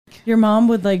Your mom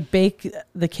would like bake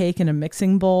the cake in a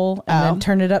mixing bowl and then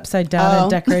turn it upside down and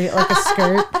decorate it like a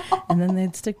skirt, and then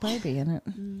they'd stick Barbie in it.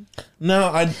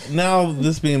 Now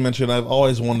this being mentioned, I've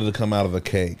always wanted to come out of a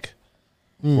cake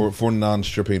for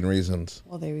non-stripping reasons.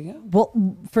 Well, there we go. Well,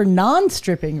 for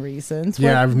non-stripping reasons.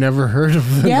 Yeah, I've never heard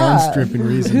of the non-stripping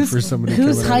reason for somebody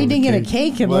who's hiding in a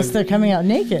cake unless they're coming out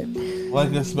naked.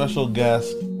 Like a special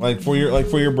guest, like for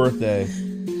your birthday.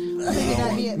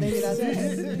 Maybe not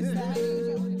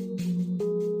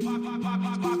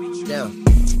Down.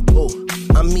 Oh,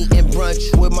 I'm eating brunch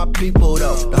with my people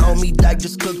though. The homie Dyke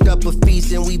just cooked up a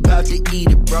feast and we bout to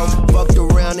eat it, bro. Fucked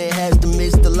around and has to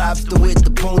miss the lobster with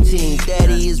the protein.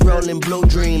 Daddy is rolling blue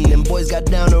dream. Them boys got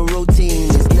down a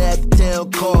routine. It's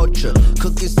Naptown culture.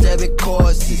 Cooking 7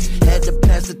 courses. Had to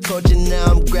pass the torch and now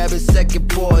I'm grabbing second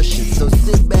portion. So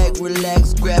sit back,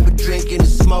 relax, grab a drink and a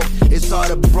smoke. It's hard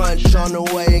to brunch on the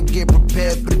way and get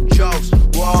prepared for the jokes.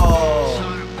 Whoa.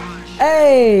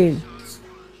 Hey.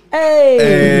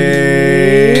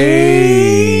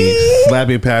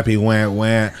 Slappy Pappy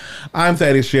went. I'm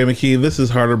Thaddeus J. McKee. This is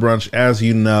Harder Brunch, as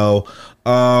you know.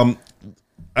 I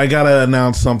gotta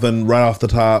announce something right off the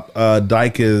top.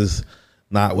 Dyke is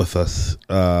not with us.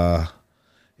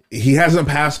 He hasn't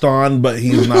passed on, but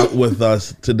he's not with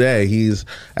us today. He's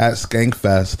at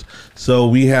Skankfest. So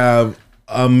we have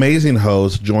amazing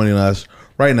hosts joining us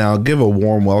right now. Give a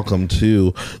warm welcome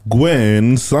to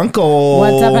Gwen Sunkel.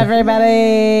 What's up,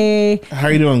 everybody? How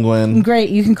are you doing, Gwen? Great.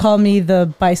 You can call me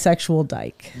the bisexual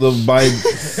Dyke. The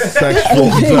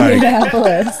bisexual Dyke.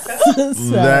 Indianapolis.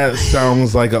 That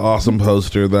sounds like an awesome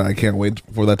poster that I can't wait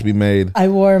for that to be made. I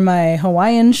wore my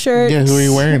Hawaiian shirt. Yeah, who are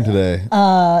you wearing today?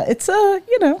 It's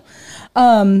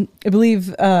I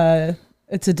believe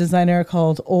it's a designer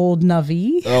called Old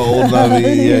Navy. Oh, Old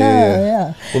Navy.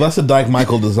 Yeah. Well, that's a Dyke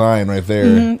Michael design right there.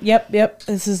 Mm-hmm. Yep.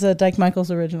 This is a Dyke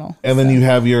Michael's original. And then you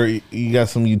have you got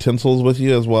some utensils with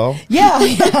you as well? Yeah.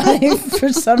 I, for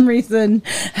some reason,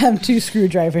 have 2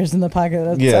 screwdrivers in the pocket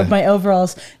of my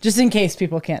overalls, just in case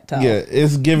people can't tell. Yeah,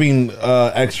 it's giving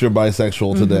extra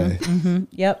bisexual today. Mm-hmm.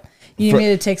 Yep. You need me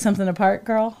to take something apart,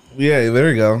 girl? Yeah, there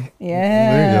you go.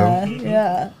 Yeah. There you go.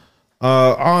 Yeah.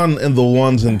 On in the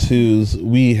ones and twos,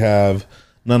 we have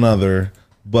none other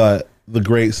but the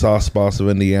great sauce boss of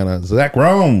Indiana, Zach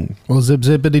Rome. Well, zip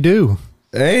zippity doo.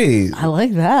 Hey, I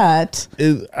like that.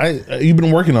 You've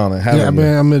been working on it, haven't you?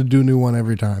 I'm going to do a new one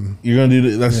every time. You're going to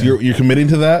do that's you're committing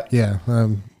to that? Yeah.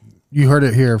 You heard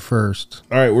it here first.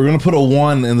 All right, we're going to put a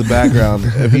 1 in the background.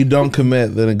 If you don't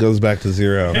commit, then it goes back to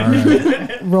 0. All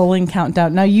right. Rolling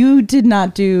countdown. Now, you did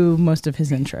not do most of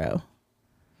his intro.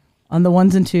 On the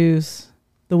ones and twos,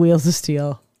 the wheels of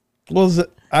steel. Well,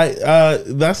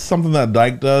 that's something that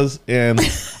Dyke does, and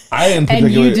I in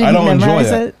particular, and you I don't enjoy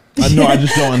it. No, I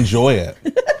just don't enjoy it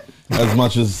as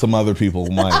much as some other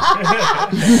people might,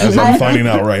 as I'm finding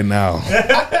out right now.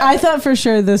 I thought for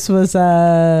sure this was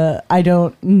I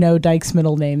don't know Dyke's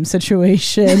middle name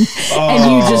situation,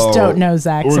 and you just don't know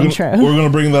Zach's intro. We're going to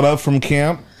bring that up from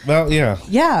camp. Well, yeah.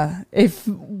 Yeah. If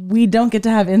we don't get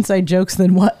to have inside jokes,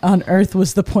 then what on earth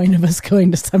was the point of us going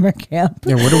to summer camp?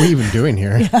 Yeah, what are we even doing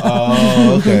here? Yeah.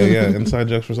 Oh, okay. Yeah, inside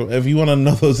jokes for some. If you want to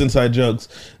know those inside jokes,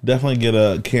 definitely get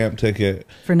a camp ticket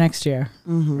for next year.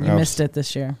 Mm-hmm. You missed it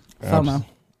this year. FOMO.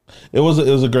 It was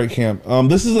a great camp.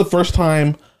 This is the first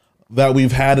time that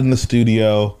we've had in the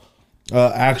studio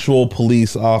actual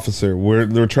police officer.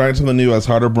 They're trying something new as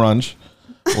Harder Brunch.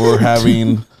 We're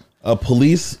having a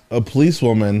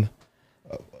policewoman,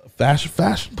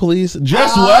 fashion police,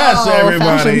 Jess West,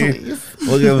 everybody.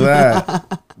 Look at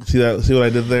that. See what I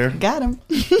did there? Got him.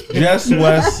 Jess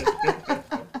West.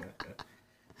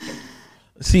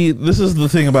 See, this is the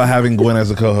thing about having Gwen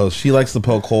as a co-host. She likes to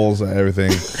poke holes at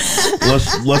everything.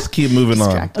 Let's keep moving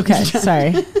on. Okay,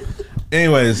 sorry.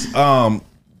 Anyways,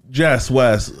 Jess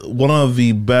West, one of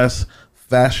the best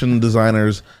fashion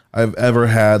designers I've ever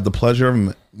had the pleasure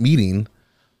of meeting.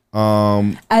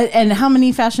 And how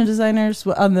many fashion designers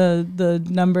on the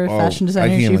number of fashion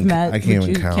designers you've met? I can't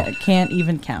even count. Can't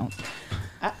even count.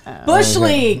 Bush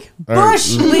League. Zach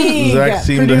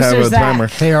seemed to have a timer.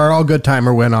 Hey, our all good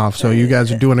timer went off, so you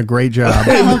guys are doing a great job.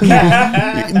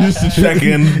 Just to check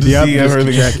in to see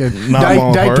everything.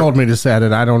 Dyke told me to set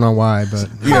it. I don't know why, but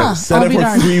set it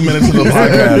for 3 minutes of the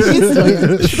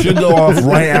podcast. Should go off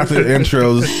right after the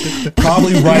intros.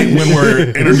 Probably right when we're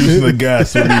introducing the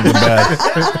guests would be the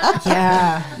best.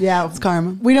 Yeah, it's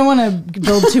karma. We don't want to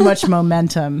build too much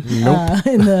momentum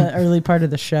in the early part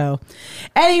of the show.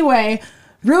 Anyway,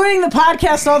 ruining the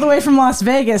podcast all the way from Las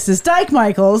Vegas is Dyke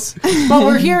Michaels, but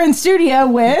we're here in studio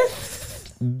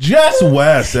with Jess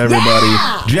West, everybody.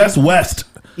 Yeah! Jess West.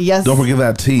 Yes. Don't forget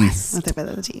that T. Not that bad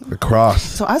of the T. The cross.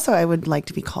 So also, I would like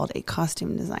to be called a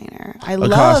costume designer. I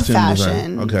love costume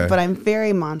fashion, designer. Okay. but I'm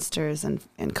very monsters and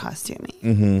costuming.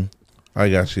 Mm-hmm. I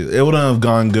got you. It wouldn't have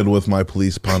gone good with my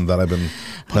police pun that I've been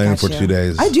playing for 2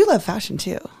 days. I do love fashion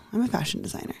too. I'm a fashion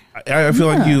designer. I feel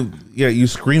like you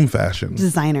scream fashion.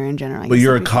 Designer in general. But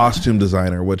you're a costume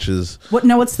designer, which is...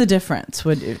 What's the difference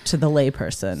to the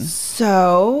layperson?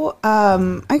 So,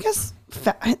 I guess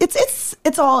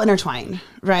it's all intertwined,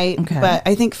 right? Okay. But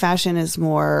I think fashion is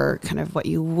more kind of what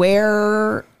you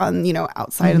wear on,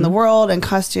 outside in the world, and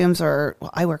costumes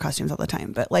I wear costumes all the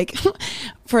time, but like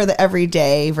for the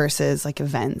everyday versus like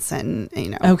events and,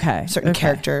 certain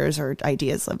characters or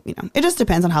ideas of, it just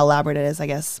depends on how elaborate it is, I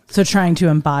guess. So trying to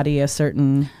embody a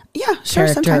certain sure,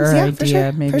 character sometimes, or yeah, idea, for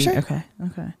sure, maybe. for sure. Okay.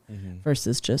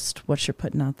 Versus just what you're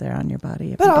putting out there on your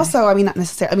body. every But day. also, I mean, not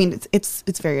necessarily. I mean, it's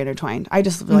very intertwined. I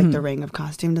just like the ring of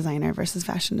costume designer versus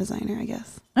fashion designer, I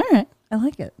guess. All right. I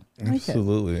like it.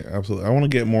 Absolutely. I want to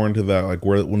get more into that, like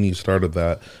when you started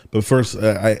that. But first,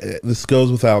 this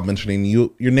goes without mentioning.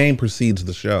 Your name precedes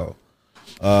the show.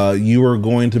 You were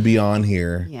going to be on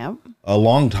here. Yep. A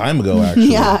long time ago, actually.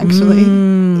 Yeah,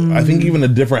 actually. I think even a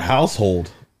different household.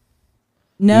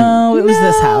 No, it was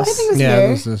this house. I think it was Yeah, here.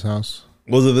 this is this house.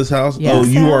 Was it this house? Yes. Oh,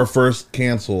 you are first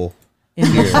cancel.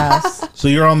 in this house. So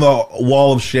you're on the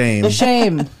wall of shame,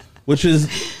 Shame. which is,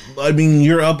 I mean,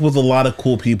 you're up with a lot of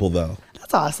cool people though.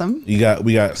 That's awesome. We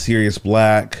got Sirius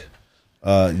Black,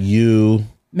 you,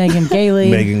 Megan Gailey.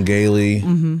 Megan Gailey,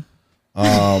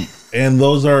 and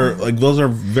those are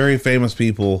very famous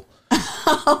people.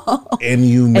 And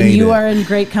you made And you it. are in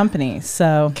great company.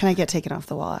 So Can I get taken off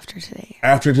the wall after today?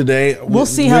 After today, we'll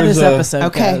see how this episode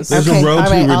Okay. goes. There's a okay. road All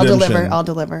to right. redemption. I'll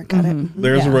deliver. Got it.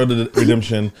 There's a Yeah. road to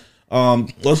redemption.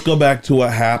 Let's go back to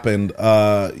what happened.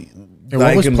 what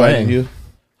Dyke was invited playing? you.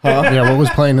 Huh? Yeah, what was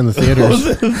playing in the What was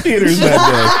theaters? in the theaters that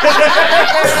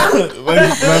day?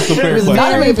 That's a fair question.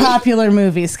 Very popular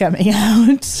movies coming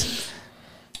out.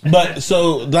 But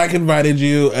so Dyke invited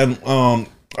you, and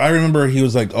I remember he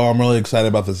was like, "Oh, I'm really excited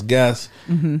about this guest,"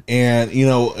 and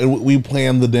we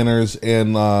planned the dinners,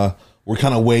 and we're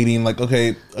kind of waiting. Like,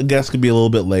 okay, a guest could be a little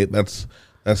bit late. That's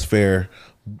fair.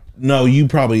 No, you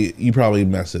probably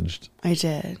messaged, I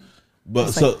did. but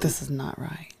It's so like, this is not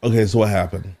right. okay. So what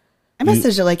happened? I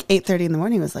messaged at like 8:30 in the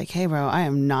morning. Was like, hey, bro, I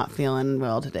am not feeling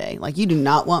well today. Like, you do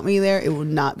not want me there. It will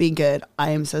not be good.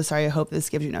 I am so sorry. I hope this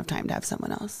gives you enough time to have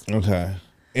someone else. Okay,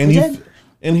 and I you. did.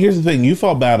 And here's the thing: you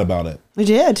felt bad about it. I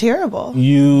did. Terrible.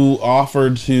 You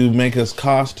offered to make us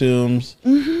costumes.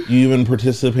 You even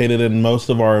participated in most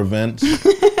of our events.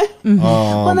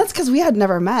 Well, that's because we had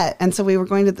never met. And so we were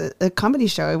going to the comedy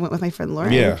show. I went with my friend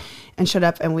Lauren. Yeah. And showed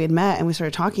up, and we had met, and we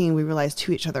started talking, and we realized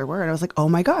who each other were. And I was like, oh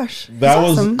my gosh. That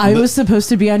was awesome. I was supposed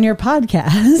to be on your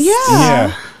podcast.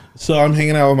 Yeah. So I'm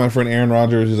hanging out with my friend Aaron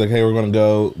Rodgers. He's like, "Hey, we're going to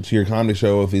go to your comedy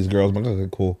show with these girls." I'm like, "Okay,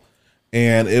 cool."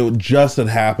 And it just had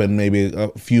happened maybe a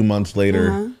few months later.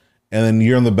 And then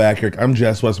you're in the back. You're like, "I'm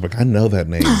Jess West." I'm like, I know that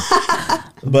name.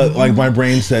 But like my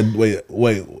brain said, wait,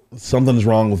 something's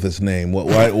wrong with this name.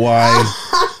 Why?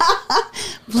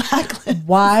 Blacklist.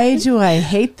 Why do I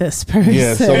hate this person?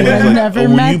 Yeah, someone's I've like, never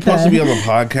were met you supposed to be them. on the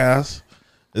podcast?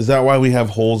 Is that why we have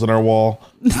holes in our wall?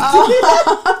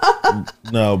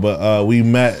 No, but we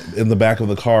met in the back of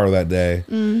the car that day,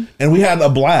 and we had a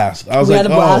blast. I was We like,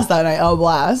 had a blast that night. Oh,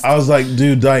 blast. I was like,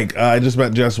 dude, Dyke, I just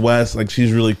met Jess West. Like,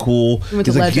 she's really cool. went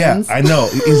He's to like, Legends. yeah, I know.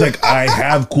 He's like, I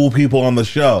have cool people on the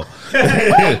show.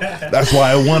 That's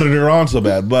why I wanted her on so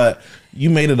bad. But you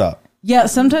made it up. Yeah,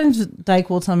 sometimes Dyke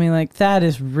will tell me like, "That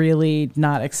is really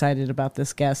not excited about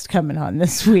this guest coming on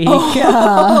this week."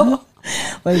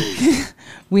 Like,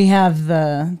 we have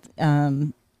the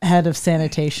head of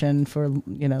sanitation for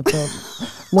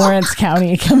the Lawrence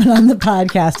County coming on the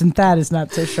podcast, and Thad is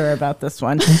not so sure about this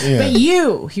one. Yeah. But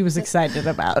he was excited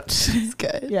about. It's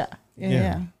good.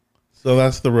 Yeah. So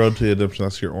that's the road to redemption.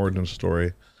 That's your origin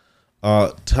story.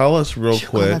 Tell us real Oh,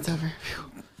 quick. that's over.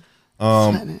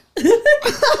 Sweating it.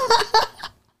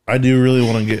 I do really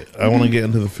want to get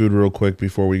into the food real quick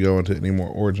before we go into any more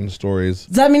origin stories.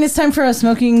 Does that mean it's time for a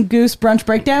Smoking Goose brunch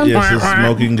breakdown? Yes, it's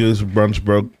Smoking Goose brunch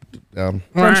broke down.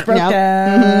 Brunch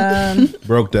breakdown.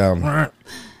 Broke down.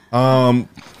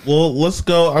 Well, let's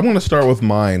go. I'm going to start with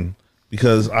mine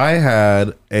because I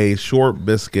had a short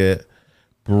biscuit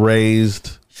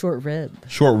braised, Short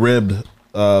ribbed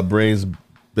braised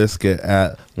biscuit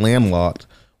at Landlocked.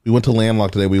 We went to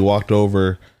Landlocked today. We walked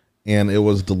over, and it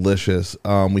was delicious.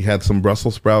 We had some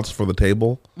Brussels sprouts for the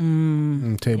table.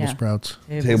 Table Yeah. sprouts.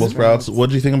 Table sprouts. What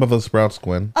did you think about those sprouts,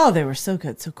 Gwen? Oh, they were so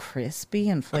good, so crispy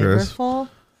and flavorful.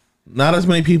 Not as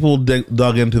many people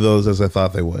dug into those as I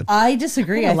thought they would. I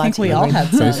disagree. I think we Latino all had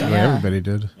some. Basically, Yeah. everybody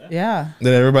did. Yeah.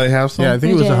 Did everybody have some? Yeah, I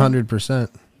think it We was did. 100%.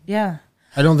 Yeah.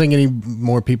 I don't think any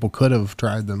more people could have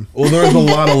tried them. Well, there was a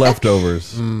lot of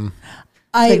leftovers.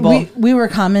 Big bowl. We were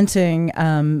commenting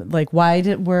like why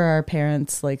were our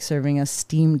parents like serving us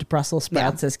steamed Brussels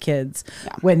sprouts as kids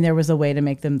when there was a way to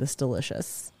make them this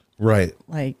delicious? Right.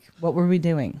 Like what were we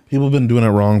doing? People have been doing it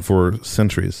wrong for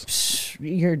centuries.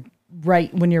 You're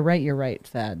right. When you're right, you're right,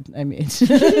 Thad. I mean,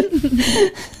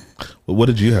 What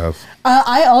did you have?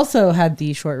 I also had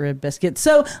the short rib biscuit.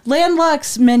 So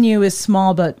Landlock's menu is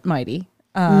small but mighty.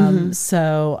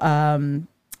 So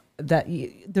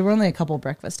there were only a couple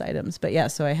breakfast items, but yeah.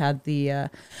 So I had the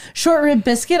short rib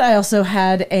biscuit. I also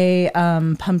had a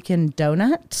pumpkin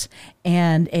donut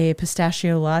and a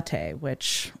pistachio latte,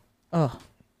 which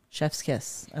chef's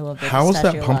kiss. I love that. How was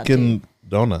that pumpkin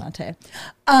donut? Latte.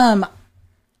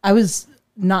 I was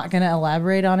not going to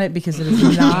elaborate on it because it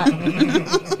is not.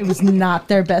 It was not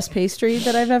their best pastry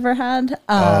that I've ever had.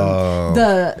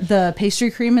 The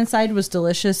pastry cream inside was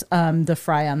delicious. The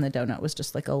fry on the donut was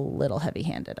just like a little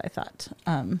heavy-handed, I thought.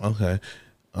 Okay.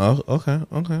 Oh, okay.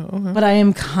 But I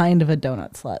am kind of a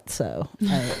donut slut, so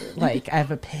I have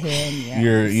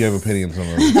opinions. You have opinions on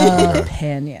those.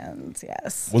 Opinions,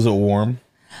 yes. Was it warm?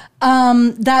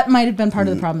 That might have been part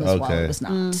of the problem as well. Okay. It was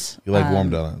not. You like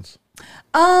warm donuts?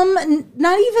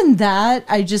 Not even that.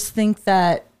 I just think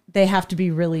that they have to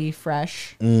be really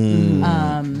fresh.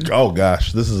 Oh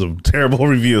gosh, this is a terrible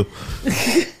review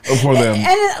for them.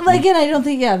 And I don't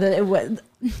think that it was.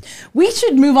 We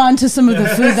should move on to some of the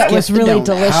food that was really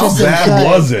delicious. How bad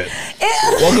was it?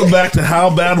 Welcome back to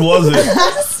How Bad Was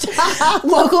It?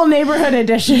 Local neighborhood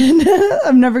edition.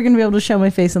 I'm never going to be able to show my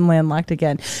face in Landlocked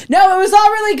again. No, it was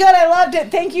all really good. I loved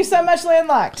it. Thank you so much,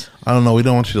 Landlocked. I don't know. We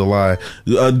don't want you to lie.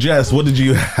 Jess, what did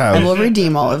you have? I will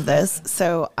redeem all of this.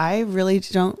 So I really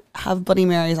don't have Bloody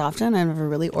Marys often. I've never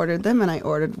really ordered them, and I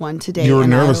ordered one today. You were and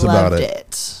nervous I about loved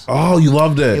it. Oh, you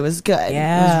loved it. It was good.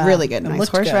 Yeah. It was really good. It Nice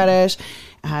looked good. horseradish.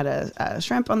 I had a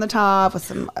shrimp on the top with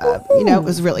some, it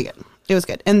was really good. It was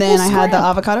good. And then I had the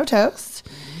avocado toast,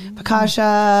 pistache,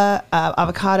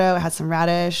 avocado. It had some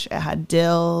radish. It had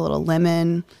dill, a little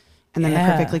lemon, and then the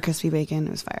perfectly crispy bacon. It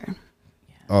was fire.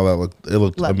 Oh, it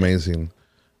looked Loved amazing.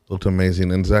 Looked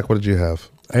amazing. And Zach, what did you have?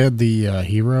 I had the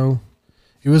hero.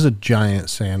 It was a giant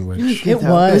sandwich. It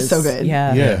though. was. It was so good.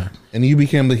 Yeah. And you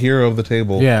became the hero of the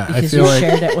table. Yeah, I Because feel you like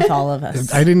shared it with all of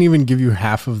us. I didn't even give you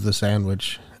half of the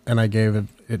sandwich, and I gave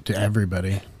it to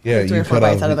everybody. Yeah. 3 or 4 cut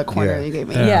bites out of the corner yeah. you gave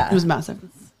me. Yeah. It was massive.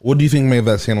 What do you think made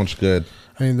that sandwich good?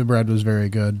 I mean, the bread was very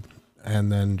good,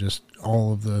 and then just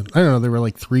all of the, I don't know, there were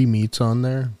like 3 meats on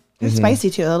there. It was spicy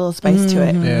too. A little spice to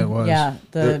it. Yeah, it was. Yeah,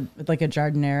 like a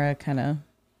jardinera kind of.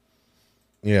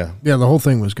 Yeah. Yeah, the whole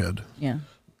thing was good. Yeah.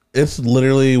 It's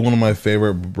literally one of my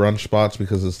favorite brunch spots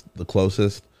because it's the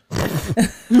closest.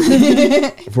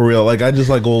 For real. Like, I just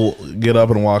will get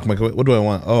up and walk. I'm like, what do I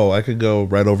want? Oh, I could go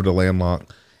right over to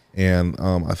Landlocked. And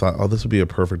I thought, this would be a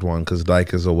perfect one because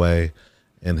Dyke is away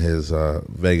in his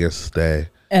Vegas stay.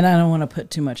 And I don't want to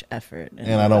put too much effort.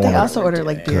 And I don't They want to. also ordered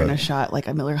beer and a shot, like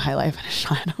a Miller High Life and a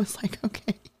shot. I was like,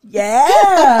 okay. Yeah.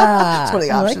 That's one of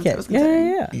the I options like I was it. Yeah,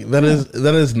 considering. yeah.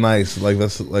 That is nice. Like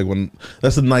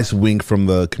that's a nice wink from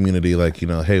the community. Like,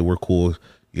 hey, we're cool.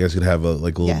 You guys could have a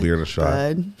little beer and a shot.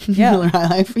 Bud. Yeah. Miller High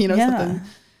Life, Yeah. something.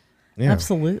 Yeah.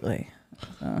 Absolutely.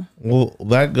 Well,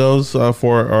 that goes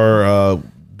for our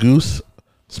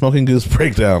smoking goose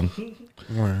breakdown.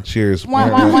 Cheers.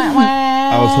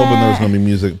 I was hoping there was going to be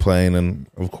music playing, and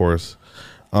of course,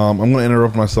 I'm going to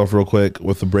interrupt myself real quick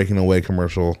with the Breaking Away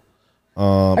commercial.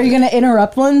 Are you going to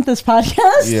interrupt one this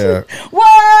podcast? Yeah.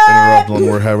 What? Interrupt when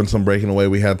we're having some breaking away.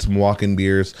 We had some walk-in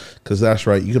beers because that's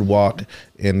right. You could walk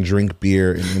and drink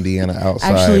beer in Indiana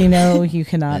outside. Actually, no, you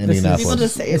cannot. This Indianapolis. is, People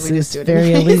just say it, this we is just do it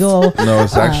very anyways. illegal. No,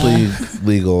 it's actually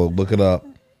legal. Look it up.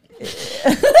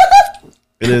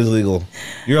 It is legal.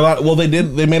 You're allowed. Well, they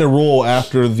made a rule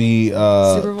after the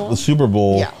Super Bowl? The Super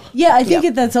Bowl. Yeah. Yeah, I think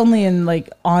Yeah. that's only in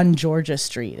on Georgia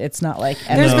Street. It's not like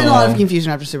There's been a lot of confusion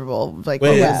after Super Bowl. Wait,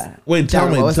 Yeah. tell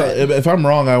What me. was it? If I'm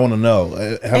wrong, I want to know.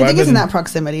 I think it's in that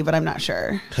proximity, but I'm not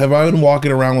sure. Have I been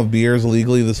walking around with beers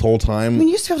illegally this whole time? I mean,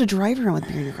 you used to be able to drive around with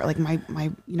beer in your car. Like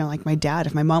my dad,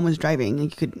 if my mom was driving, you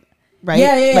could, right?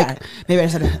 Yeah, yeah, Like, yeah. maybe I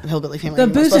just had a hillbilly family. the I'm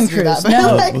not booze and supposed to cruise. do that, but,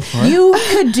 No, like, That's fine. you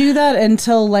could do that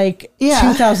until Yeah.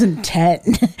 2010.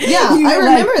 yeah, You I were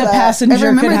remember the that. passenger I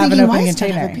remember could have thinking, an why open does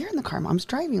Dad have container. a beer in the car? Mom's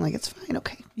driving. Like, it's fine.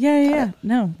 Okay. Yeah.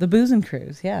 No, the booze and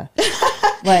cruise. Yeah,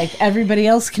 like everybody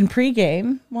else can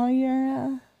pregame while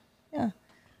you're. Yeah.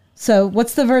 So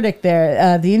what's the verdict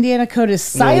there? The Indiana code is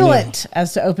silent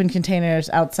as to open containers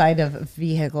outside of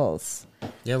vehicles.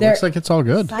 Yeah, it looks like it's all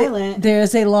good. Silent. There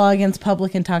is a law against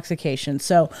public intoxication.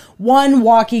 So 1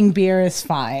 walking beer is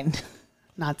fine.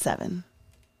 Not 7.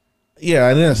 Yeah,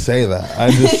 I didn't say that. I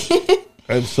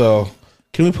just so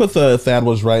can we put the Thad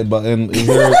was right button? Is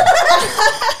there?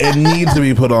 It needs to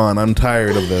be put on. I'm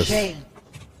tired of this. Shame.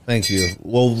 Thank you.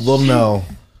 Well, they'll know.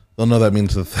 They'll know that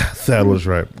means the Thad was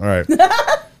right. All right.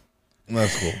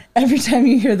 That's cool. Every time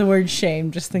you hear the word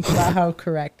shame, just think about how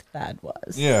correct that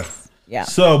was. Yeah. Yeah.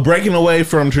 So breaking away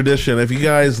from tradition. If you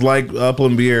guys like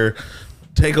Upland beer,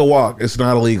 take a walk. It's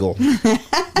not illegal.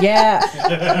 Yeah.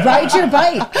 Ride your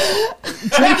bike.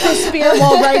 Drink this beer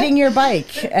while riding your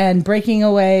bike and breaking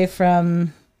away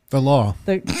from The law.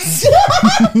 the.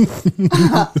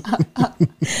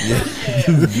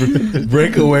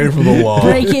 Break away from the law.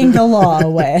 Breaking the law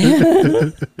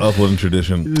away. Upland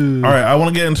tradition. All right. I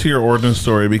want to get into your origin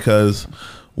story because,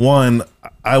 one,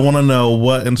 I want to know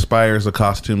what inspires a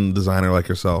costume designer like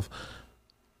yourself.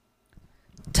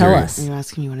 Tell Period. us. You're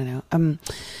asking me what I know.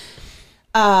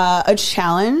 A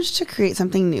challenge to create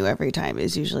something new every time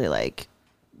is usually like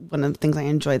one of the things I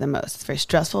enjoy the most. It's very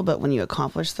stressful, but when you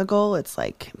accomplish the goal, it's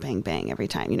like bang, bang every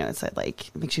time. You know, it's like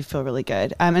it makes you feel really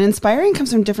good. And inspiring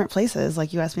comes from different places.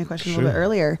 Like you asked me a question a little bit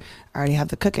earlier. I already have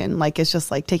the cooking. Like it's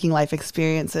just like taking life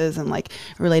experiences and like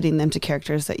relating them to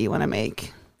characters that you want to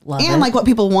make. Love and it. like what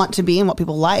people want to be and what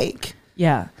people like.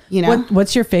 Yeah. You know?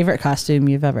 What's your favorite costume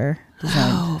you've ever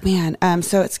designed? Oh man.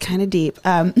 So it's kind of deep.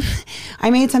 I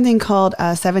made something called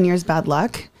 7 Years Bad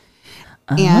Luck.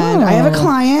 And I have a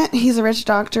client. He's a rich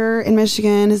doctor in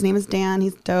Michigan. His name is Dan.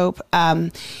 He's dope.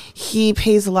 He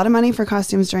pays a lot of money for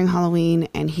costumes during Halloween,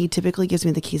 and he typically gives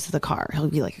me the keys to the car. He'll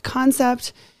be like a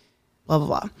concept, blah, blah,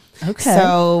 blah. Okay.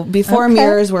 So before Okay.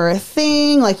 mirrors were a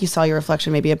thing, like you saw your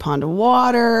reflection, maybe a pond of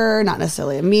water, not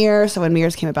necessarily a mirror. So when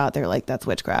mirrors came about, they're like, that's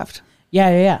witchcraft.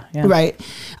 Yeah. Right.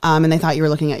 And they thought you were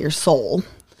looking at your soul.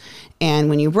 And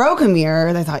when you broke a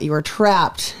mirror, they thought you were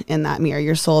trapped in that mirror.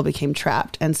 Your soul became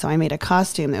trapped. And so I made a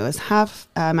costume that was half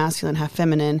masculine, half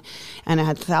feminine. And it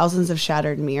had thousands of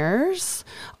shattered mirrors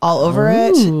all over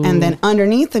it. And then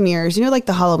underneath the mirrors, you know, like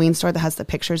the Halloween store that has the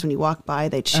pictures when you walk by,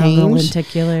 they change. the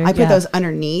lenticular, I put yeah. those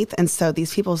underneath. And so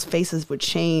these people's faces would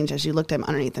change as you looked at them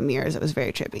underneath the mirrors. It was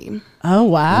very trippy. Oh,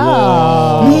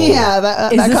 wow. Yeah,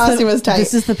 that Is this costume was tight.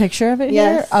 This is the picture of it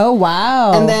Yes. here? Oh,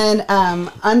 wow. And then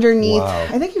underneath, Wow.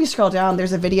 I think if you scroll down,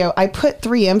 there's a video. I put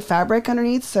 3M fabric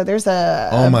underneath. So there's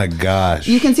Oh my gosh.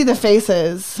 you can see the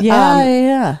faces.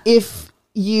 Yeah. If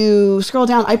you scroll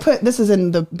down, this is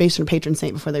in the basement patron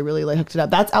saint before they really like hooked it up.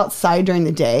 That's outside during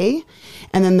the day.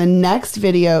 And then the next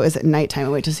video is at nighttime. I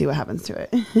wait to see what happens to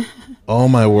it. Oh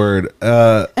my word.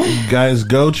 Guys,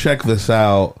 go check this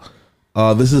out.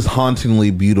 This is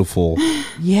hauntingly beautiful.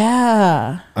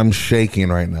 Yeah. I'm shaking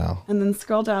right now. And then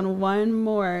scroll down one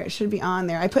more. It should be on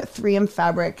there. I put 3M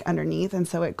fabric underneath, and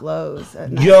so it glows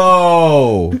at night.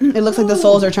 Yo, It looks like the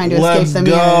souls are trying to let's escape the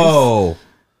mirrors. go.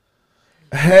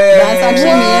 Hey, That's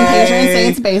actually me in Patron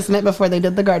Saint's basement before they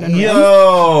did the garden room.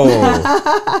 Yo,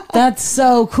 That's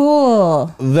so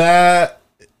cool. that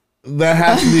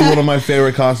has to be one of my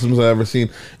favorite costumes I've ever seen.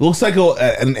 It looks like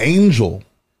an angel.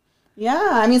 Yeah,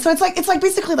 I mean, so it's like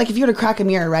basically like if you were to crack a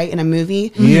mirror, right, in a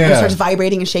movie, Yeah. it starts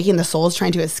vibrating and shaking, the soul's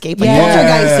trying to escape, like Yeah.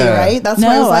 poltergeisty, right? That's why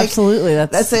No, it's like absolutely.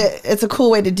 that's it. It's a cool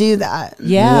way to do that.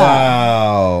 Yeah.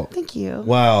 Wow. Thank you.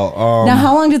 Wow. Now,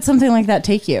 how long did something like that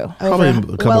take you? Probably a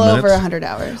couple well minutes. over 100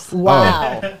 hours.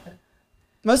 Wow.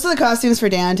 Most of the costumes for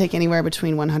Dan take anywhere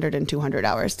between 100 and 200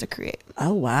 hours to create.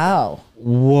 Oh, wow.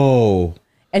 Whoa.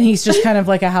 And he's just kind of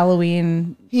like a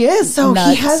Halloween. He is. So Nuts,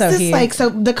 he has so this he- so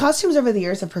the costumes over the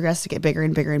years have progressed to get bigger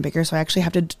and bigger and bigger. So I actually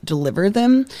have to deliver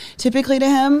them typically to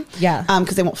him. Yeah.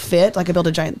 Because they won't fit. Like I build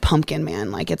a giant pumpkin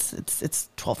man. Like it's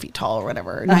 12 feet tall or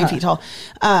whatever, 9 feet tall.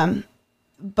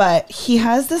 But he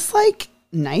has this like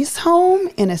nice home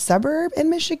in a suburb in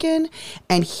Michigan,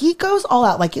 and he goes all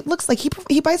out. Like it looks like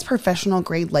he buys professional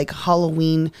grade like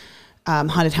Halloween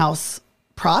haunted house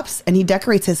props, and he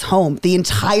decorates his home, the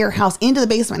entire house, into the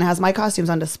basement and has my costumes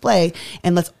on display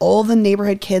and lets all the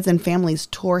neighborhood kids and families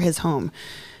tour his home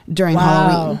during Wow.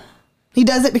 Halloween. He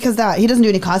does it because he doesn't do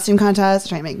any costume contests,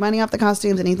 trying to make money off the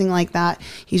costumes, anything like that.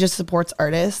 He just supports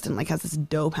artists and like has this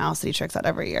dope house that he checks out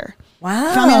every year.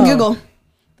 Wow. Found me on Google.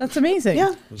 That's amazing.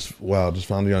 Yeah. Wow. Just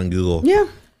found you on Google. Yeah.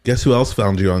 Guess who else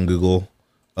found you on Google?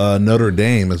 Notre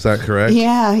Dame. Is that correct?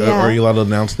 Yeah, yeah. Are you allowed to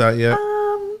announce that yet?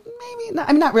 Maybe not.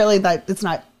 I'm not really that. It's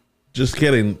not. Just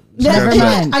kidding. Never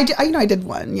Scratch mind. I did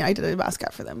one. Yeah, I did a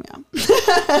mascot for them. Yeah.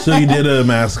 that. So you did a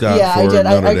mascot Yeah, for I did.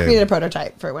 Notre I Dame. created a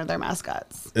prototype for one of their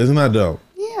mascots. Isn't that dope?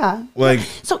 Yeah, Yeah. Like,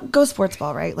 So go sports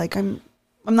ball, right? Like I'm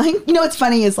like, what's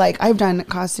funny is like I did a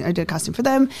costume for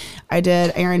them. I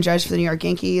did Aaron Judge for the New York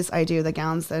Yankees. I do the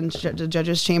gowns and the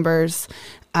judges' chambers.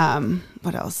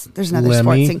 What else? There's another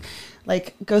Lemmy. sports thing.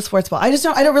 Like go sports ball.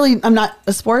 I'm not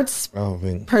a sports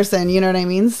person, you know what I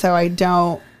mean? So I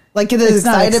don't like get as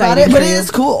excited about it, but it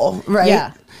is cool, right?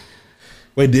 Yeah.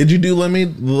 wait, did you do Lemmy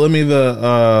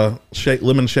the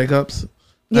lemon shake-ups?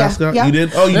 Mascot? Yeah. You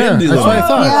did? Oh, you did do that's that. what I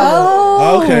thought.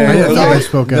 Yeah. Okay. I thought okay. I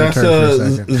spoke out of That's turn for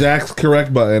a second. Zach's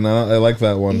correct button. I like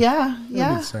that one. Yeah. It'd be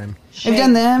Yeah. the same. I've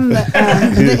done them.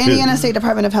 The Indiana State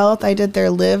Department of Health. I did their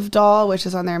Live doll, which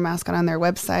is on their mascot on their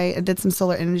website. I did some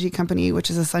Solar Energy Company, which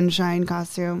is a sunshine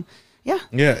costume. Yeah.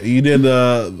 Yeah, you did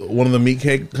one of the meat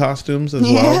cake costumes as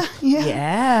well. Yeah.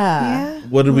 Yeah.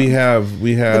 What did we have?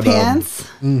 We had The pants.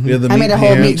 We had the I meat made a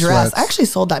whole meat pants. dress. sweats. I actually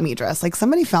sold that meat dress. Like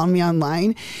somebody found me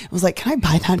online. Was like, "Can I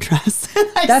buy that dress?"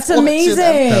 I That's sold it to amazing.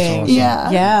 them. That's awesome. Yeah.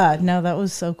 Yeah. No, that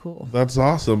was so cool. That's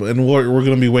awesome, and we're going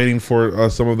to be waiting for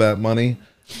some of that money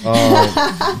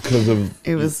because of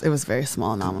It was very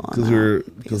small, nominal.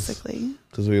 Basically.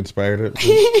 because we inspired it.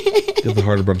 Get the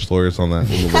Harder Bunch lawyers on that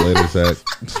a little bit later, Zach.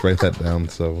 Just write that down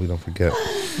so we don't forget.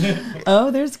 Oh,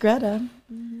 there's Greta.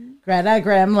 Greta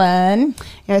Gremlin.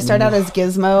 Yeah, I started out as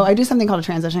Gizmo. I do something called a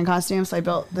transition costume. So I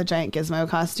built the giant Gizmo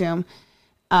costume.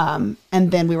 And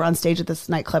then we were on stage at this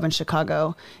nightclub in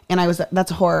Chicago. And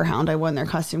that's a Horror Hound. I won their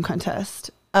costume contest.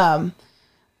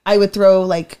 I would throw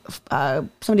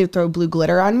somebody would throw blue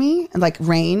glitter on me and like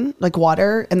rain, like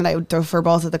water. And then I would throw fur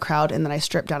balls at the crowd. And then I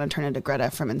stripped down and turn into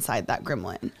Greta from inside that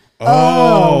gremlin.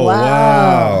 Oh,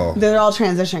 wow. They're all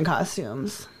transition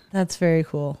costumes. That's very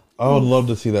cool. I would love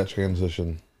to see that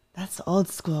transition. That's the old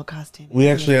school costume. We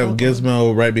actually have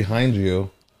Gizmo right behind you.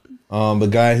 The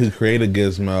guy who created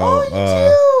Gizmo.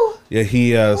 Oh, yeah,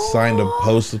 he signed a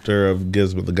poster of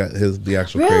Gizmo, the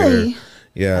actual Really? creator.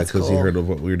 Yeah, That's because he cool. heard of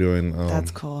what we were doing.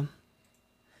 That's cool.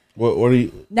 What are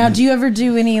you? Now, do you ever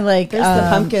do any like? There's the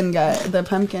pumpkin guy, the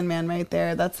pumpkin man right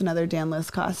there. That's another Dan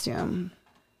List costume.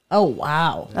 Oh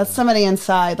wow. That's somebody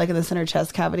inside, like in the center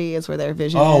chest cavity, is where their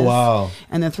vision is. Oh wow!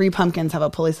 And the three pumpkins have a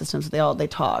pulley system, so they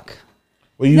talk.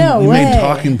 Well, you No made way.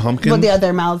 talking pumpkins. But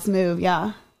their mouths move.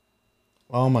 Yeah.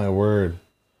 Oh my word!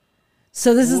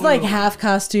 So this is like half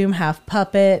costume, half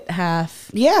puppet, half.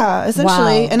 Yeah,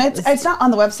 essentially. Wow. And it's not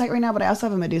on the website right now, but I also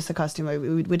have a Medusa costume.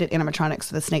 We did animatronics,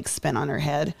 so the snakes spin on her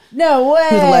head. No way.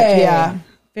 With yeah.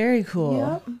 Very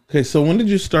cool. Yep. Okay, so when did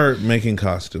you start making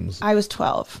costumes? I was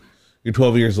 12. You're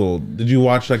 12 years old. Did you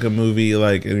watch like a movie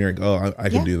and you're like, oh, I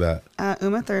can do that?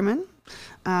 Uma Thurman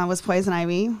was Poison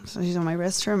Ivy, so she's on my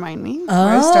wrist to remind me where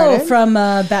I Oh, started. from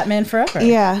Batman Forever.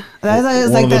 Yeah, that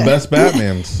was One like of the best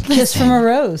Batmans. Kiss from a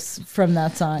Rose from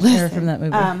that song or from that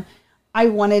movie. I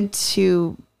wanted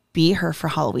to be her for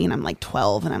Halloween. I'm like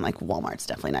 12, and I'm like, Walmart's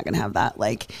definitely not going to have that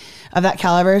of that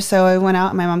caliber. So I went out,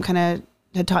 and my mom kind of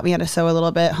had taught me how to sew a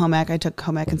little bit. Home ec. I took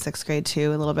home ec in 6th grade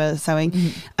too, a little bit of sewing.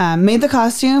 Made the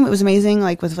costume. It was amazing,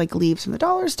 like with like leaves from the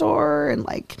dollar store and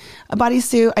like a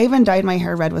bodysuit. I even dyed my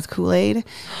hair red with Kool-Aid.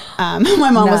 My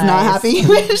mom was not Nice. happy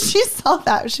when she saw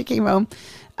that. She came home,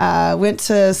 went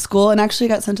to school, and actually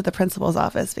got sent to the principal's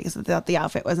office because they thought the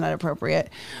outfit was not appropriate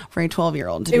for a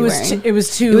 12-year-old to be wearing. It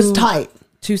was too. It was tight.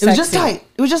 Too It was just sexy. tight.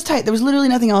 It was just tight. There was literally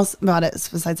nothing else about it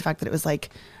besides the fact that it was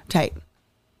like tight.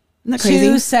 Isn't that crazy?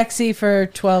 Too sexy for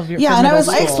 12 years. Yeah, and I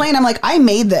explained, I'm like, I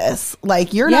made this.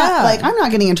 Like, you're Yeah. not, like, I'm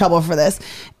not getting in trouble for this.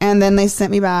 And then they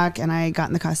sent me back, and I got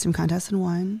in the costume contest and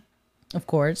won. Of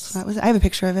course. That was it. I have a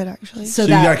picture of it, actually. So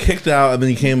So you got kicked out and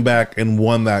then you came back and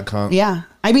won that Yeah.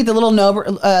 I beat the little Noble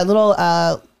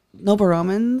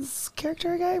Romans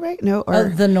character guy, right? No, or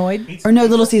the Noid. or no,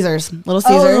 Little Caesars. Little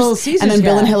Caesars. Little Caesars and then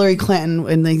Bill guy. and Hillary Clinton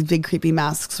in these big creepy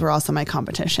masks were also my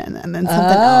competition. And then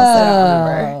something else I don't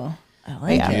remember. I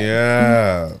like Yeah. it.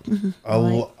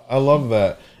 Yeah. I love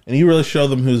that. And you really show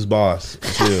them who's boss,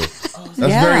 too. That's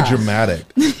Yeah. very dramatic.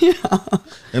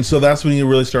 And so that's when you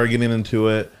really started getting into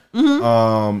it.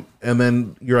 And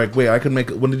then you're like, wait,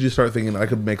 when did you start thinking I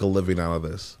could make a living out of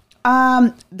this?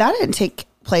 That didn't take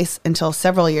place until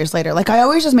several years later. Like, I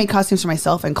always just made costumes for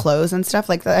myself and clothes and stuff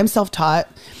like that. I'm self-taught,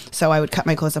 so I would cut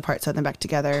my clothes apart, sew them back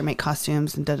together, make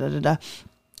costumes, and da-da-da-da.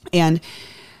 And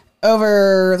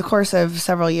over the course of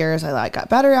several years, I got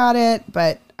better at it,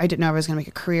 but I didn't know I was going to make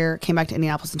a career. Came back to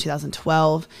Indianapolis in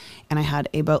 2012, and I had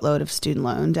a boatload of student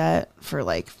loan debt for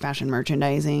like fashion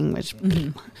merchandising, which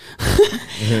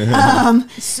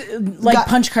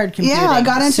Punch card computing. yeah, I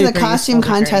got into the Super costume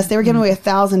useful degree. contest. They were giving away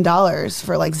 $1,000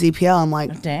 for like ZPL. I'm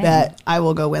like, Dang. bet I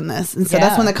will go win this. And so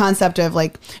that's Yeah. when the concept of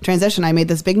like transition. I made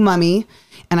this big mummy,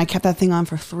 And I kept that thing on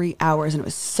for 3 hours, and it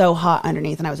was so hot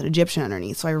underneath, and I was an Egyptian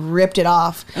underneath. So I ripped it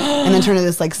off and then turned into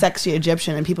this like sexy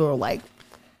Egyptian, and people were like,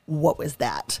 what was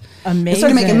that? Amazing. I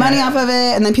started making money off of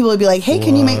it, and then people would be like, hey,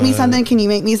 can you make me something? Can you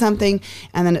make me something?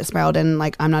 And then it spiraled in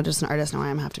like, I'm not just an artist now,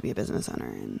 I have to be a business owner,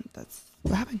 and that's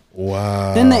what happened.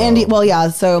 Wow. Then the indie, well, yeah,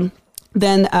 so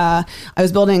then I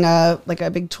was building a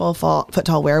big 12-foot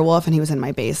tall werewolf, and he was in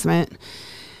my basement.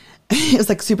 It was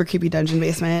like super creepy dungeon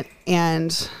basement,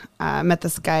 and met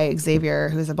this guy Xavier,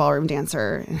 who's a ballroom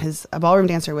dancer, and a ballroom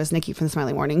dancer was Nikki from the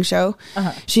Smiley Morning Show.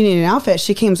 She needed an outfit.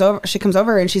 She comes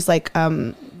over and she's like,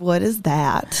 what is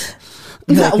that?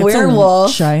 That Like,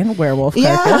 werewolf, giant werewolf.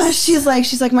 yeah. Carcass. She's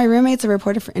like, my roommate's a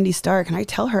reporter for Indie Star. Can I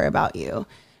tell her about you?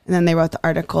 And then they wrote the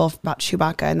article about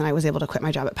Chewbacca, and then I was able to quit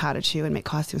my job at Patachu and make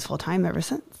costumes full time ever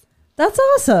since. That's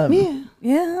awesome. Yeah.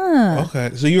 Yeah.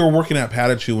 Okay, so you were working at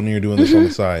Patachu when you were doing this on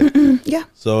the side. Yeah.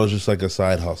 So it was just like a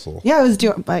side hustle. Yeah, I was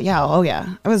doing, but yeah,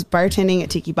 I was bartending at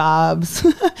Tiki Bob's,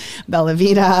 Bella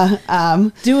Vita,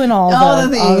 Doing all the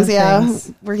the things,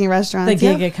 things. working restaurants. The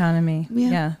gig yeah. economy. Yeah.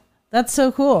 Yeah. That's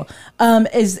so cool.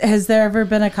 Has there ever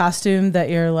been a costume that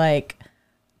you're like,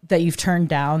 that you've turned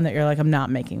down that you're like, I'm not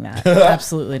making that?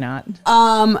 Absolutely not.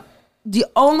 The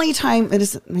only time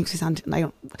makes me sound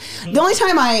the only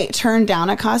time I turn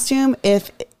down a costume if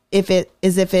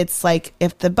it's like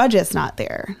if the budget's not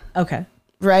there. Okay.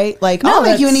 Right? Like, No, I'll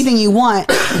make you that's- anything you want.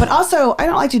 But also, I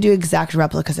don't like to do exact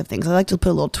replicas of things. I like to put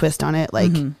a little twist on it.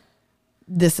 Like,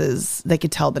 they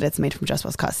could tell that it's made from Just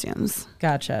West Costumes.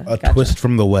 Gotcha. A Gotcha. twist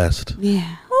from the West.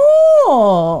 Yeah.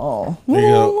 Oh. There you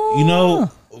go. You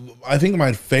know, I think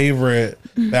my favorite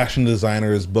fashion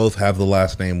designers both have the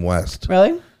last name West.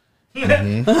 Really?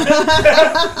 And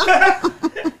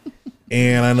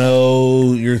I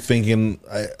know you're thinking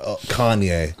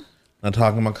Kanye. I'm not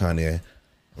talking about Kanye.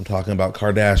 I'm talking about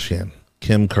Kardashian.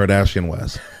 Kim Kardashian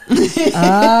West.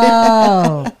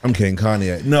 Oh. I'm kidding,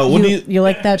 Kanye. No, what do You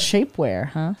like that shapewear,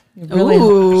 huh? It really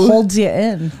Ooh. holds you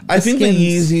in. I think the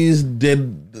skins. Yeezys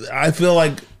did. I feel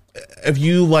like if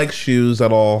you like shoes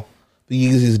at all, the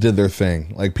Yeezys did their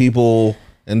thing. Like, people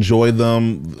enjoyed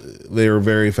them. They were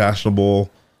very fashionable.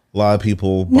 A lot of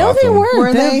people bought No, they them.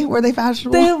 weren't. Were they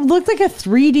fashionable? They looked like a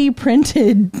 3D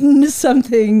printed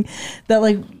something that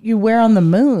like you wear on the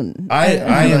moon.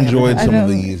 I enjoyed I some of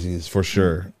the don't- Yeezys for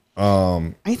sure.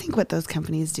 I think what those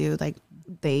companies do, like,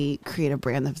 they create a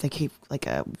brand that they keep like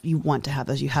you want to have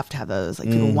those, you have to have those, like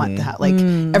people want to have, like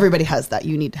everybody has that,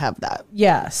 you need to have that.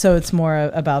 Yeah, so it's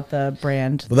more about the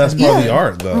brand. But that's part of the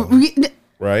art, though, Re-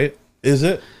 right? Is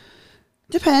it?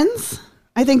 Depends.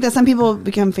 I think that some people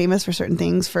become famous for certain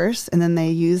things first, and then they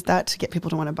use that to get people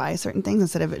to want to buy certain things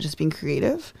instead of it just being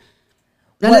creative.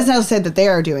 That doesn't necessarily say that they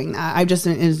are doing that. I just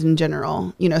in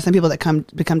general, some people that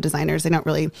become designers, they don't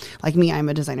really like me. I'm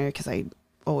a designer because I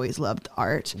always loved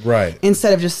art, Right.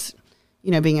 Instead of just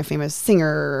being a famous singer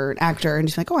or an actor and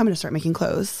just like, oh, I'm going to start making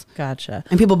clothes, Gotcha.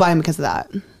 and people buy them because of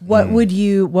that. What would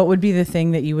be the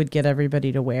thing that you would get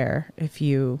everybody to wear if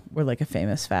you were like a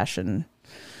famous fashion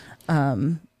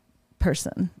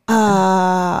person?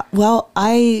 Well,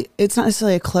 it's not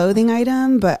necessarily a clothing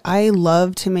item, but I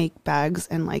love to make bags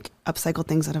and like upcycle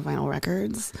things out of vinyl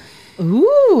records.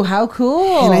 Ooh, how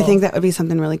cool. And I think that would be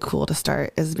something really cool to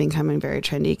start, is becoming very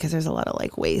trendy, because there's a lot of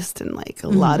like waste and like a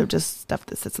lot of just stuff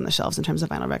that sits on the shelves in terms of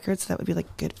vinyl records. So that would be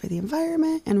like good for the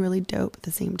environment and really dope at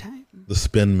the same time. The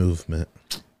spin movement.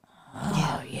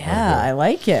 Oh, yeah, I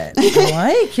like it.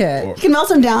 I like it. You can melt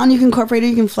them down, you can incorporate it,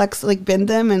 you can flex, like bend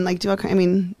them and like do all kind. I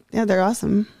mean, yeah, they're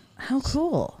awesome. How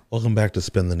cool. Welcome back to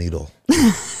Spin the Needle.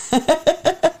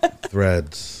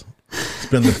 Threads.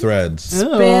 Spin the threads.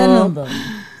 Spin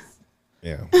them.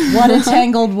 Yeah. What a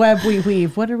tangled web we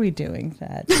weave. What are we doing,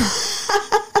 Thad?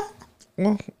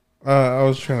 Well, I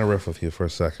was trying to riff with you for a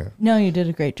second. No, you did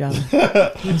a great job.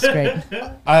 It was great.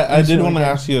 I did want to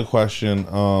ask you a question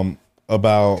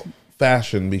about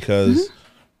fashion, because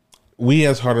we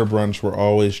as Harder Brunch, we're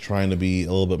always trying to be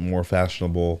a little bit more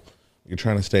fashionable. You're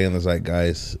trying to stay in the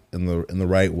zeitgeist in the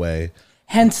right way.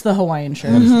 Hence the Hawaiian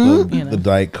shirt. The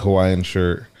Dyke Hawaiian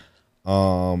shirt.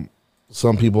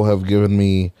 Some people have given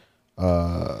me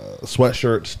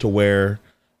sweatshirts to wear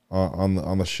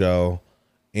on the show,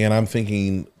 and I'm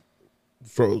thinking,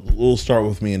 we'll start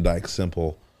with me and Dyke.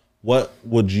 Simple. What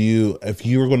would you, if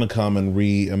you were going to come and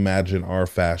reimagine our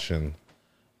fashion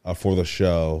for the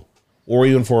show, or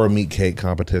even for a meat cake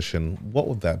competition, what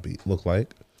would that look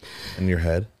like in your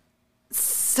head?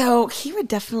 So he would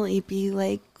definitely be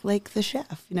like the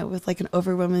chef, you know, with like an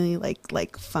overwhelmingly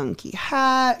like funky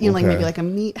hat, you know, like maybe like a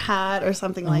meat hat or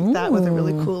something like that with a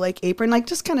really cool like apron, like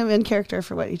just kind of in character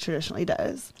for what he traditionally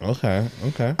does. Okay.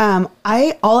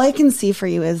 All I can see for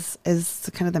you is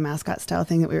kind of the mascot style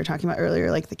thing that we were talking about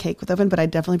earlier, like the cake with oven, but I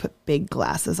definitely put big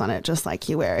glasses on it, just like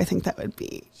you wear. I think that would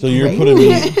be So you're great. putting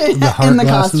me in the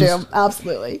costume,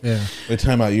 absolutely. Yeah. wait,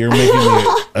 time out. You're making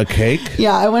me a cake?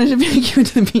 Yeah, I wanted to make you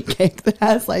into the meat cake that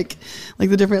has like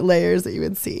the different layers that you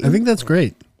would see. I think that's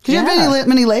great. Because you have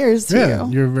many layers to Yeah,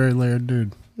 you. you're a very layered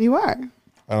dude. You are.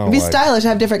 I don't It'd be like stylish to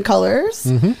have different colors.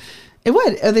 Mm-hmm. It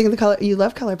would. I think the color you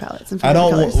love color palettes. And I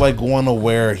don't colors. want to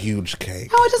wear a huge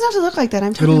cake. No, it doesn't have to look like that.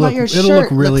 I'm talking It'll about look, your it'll shirt.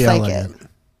 look really looks elegant. like it.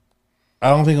 I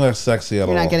don't think that's sexy at all.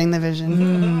 You're not getting the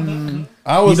vision.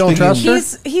 I was You don't thinking,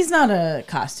 trust her? He's not a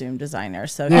costume designer,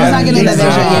 so Yeah, I'm not getting the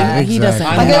exactly. vision. Yeah, he doesn't.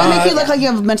 I'm Like it'll not- make you look like you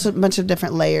have a bunch of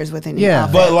different layers within your Yeah.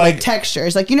 outfit. But, like-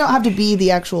 textures. Like you don't have to be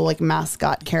the actual like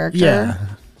mascot character. Yeah.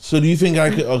 So do you think I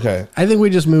could? Okay. I think we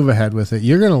just move ahead with it.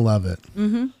 You're going to love it.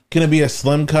 Can it be a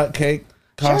slim cut cake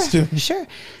costume? Sure.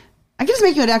 I can just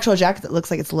make you an actual jacket that looks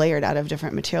like it's layered out of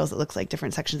different materials. That looks like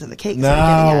different sections of the cake.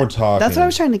 Now we're talking. That's what I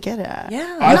was trying to get at.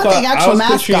 Yeah. I not thought the actual I was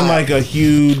mascot. picturing like a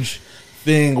huge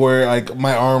thing where like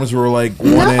my arms were like 1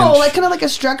 inch. No, like kind of like a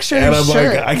structured and I'm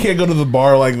shirt. like, I can't go to the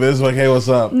bar like this. Like, hey, what's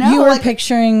up? No, You were like,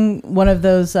 picturing one of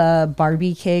those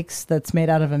Barbie cakes that's made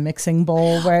out of a mixing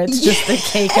bowl where it's just the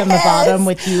cake on the bottom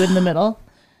with you in the middle.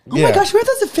 oh my gosh,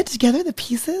 remember those that fit together, the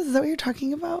pieces? Is that what you're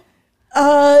talking about?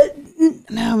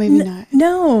 No, maybe not.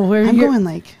 No, where I'm going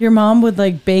like your mom would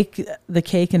like bake the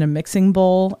cake in a mixing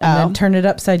bowl and then turn it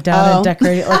upside down and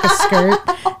decorate it like a skirt,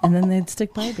 and then they'd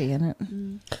stick Barbie in it.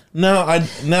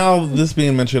 Now this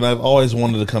being mentioned, I've always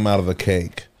wanted to come out of a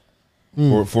cake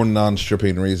for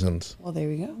non-stripping reasons. well, there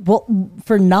we go. Well,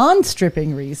 for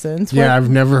non-stripping reasons. Yeah, I've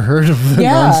never heard of the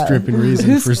non-stripping reason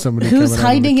Who's- for somebody who's coming out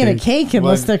hiding of in a a cake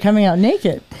unless Like- they're coming out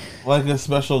naked. Like a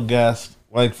special guest,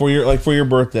 like for your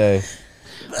birthday.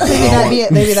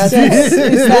 Maybe that's it.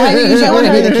 Is that how you usually want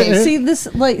to be the case? See this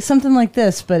like something like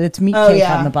this, but it's meat Oh, cake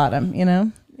yeah. on the bottom. You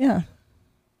know? Yeah,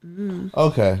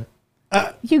 Okay.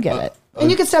 you get it.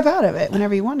 And you could step out of it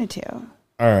whenever you wanted to.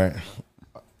 All right.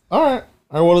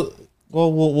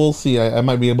 Well, we'll see. I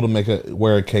might be able to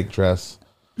wear a cake dress.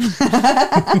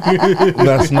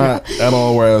 That's not at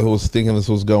all where I was thinking this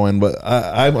was going, but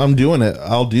I'm doing it.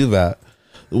 I'll do that.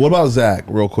 What about Zach?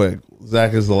 Real quick.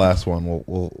 Zach is the last one.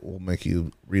 We'll make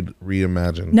you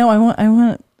reimagine. No, I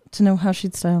want to know how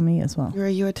she'd style me as well. You're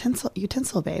a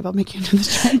utensil babe. I'll make you into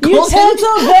this giant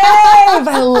Utensil babe,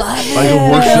 I love it. Like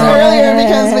a workshop. earlier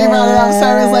because we brought it up. So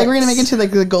I was like, we're gonna make it to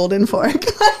like the golden fork.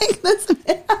 Like that's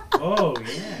Oh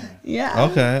yeah. yeah.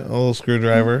 Okay, a little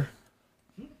screwdriver,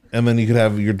 and then you could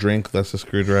have your drink. That's a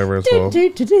screwdriver as well. Okay.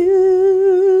 That'd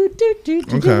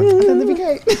be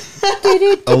great.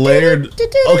 A layered.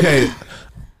 Okay.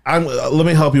 Let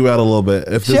me help you out a little bit.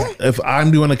 If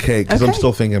I'm doing a cake, because I'm Okay.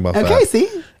 still thinking about Okay, that. see?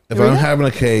 If Here we I'm go. having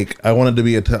a cake, I want it to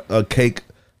be a cake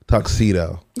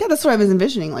tuxedo. Yeah, that's what I was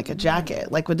envisioning, like a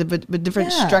jacket, like with different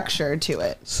Yeah. structure to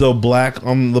it. So black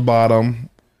on the bottom,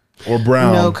 or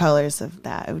brown. No colors of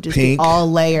that. It would just Pink. be all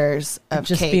layers of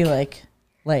Just cake. be like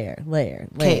layer.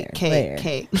 Cake.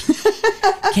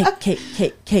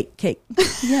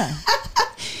 Yeah.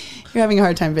 You're having a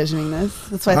hard time visioning this.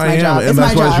 That's why it's I my am, job. and It's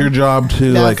that's my why job. it's your job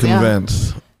to That's- like yeah.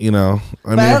 convince. You know,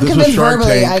 I But I if don't this was convince Shark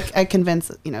verbally. Tank. I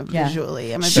convince, Yeah.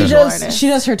 visually. I'm a She visual does. artist. She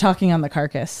does her talking on the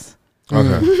carcass.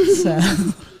 Okay, So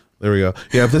there we go.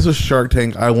 Yeah, if this was Shark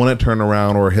Tank, I want to turn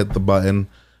around or hit the button.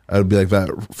 I would be like that.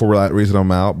 For that reason,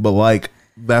 I'm out. But like,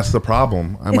 that's the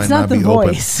problem. I might it's not the be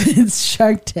open. voice. It's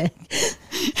Shark Tank.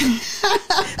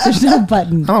 There's no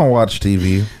button. I don't watch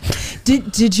TV.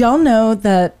 Did y'all know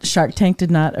that Shark Tank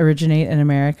did not originate in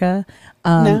America?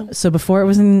 No. So before it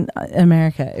was in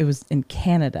America, it was in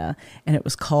Canada, and it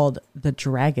was called the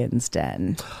Dragon's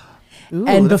Den. Ooh,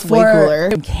 And that's before way cooler.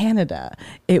 in Canada,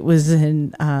 it was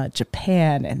in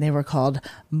Japan, and they were called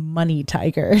Money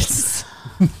Tigers.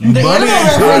 Money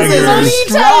references are Tigers.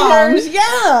 strong.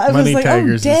 Yeah, I Money was like,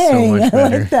 Tigers is oh so dang, much I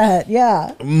better. like that.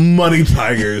 Yeah, Money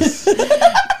Tigers.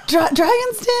 Dragon's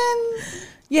Den.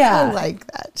 yeah, I like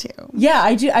that too. yeah.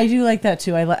 I do like that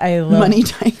too. I love Money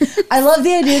Tiger. I love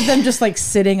the idea of them just like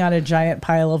sitting on a giant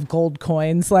pile of gold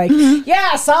coins. Like,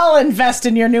 yes, I'll invest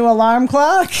in your new alarm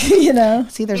clock. You know.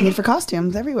 See, there's need for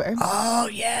costumes everywhere. Oh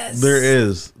yes. There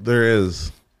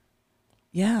is.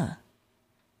 Yeah.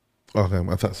 Okay,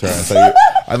 I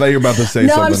thought you were about to say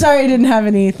No, something. I'm sorry. I didn't have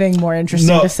anything more interesting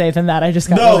No. to say than that. I just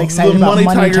got No, really excited the about Money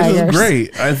Money Tigers Tigers. is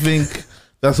great. I think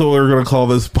that's what we're going to call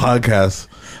this podcast.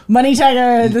 Money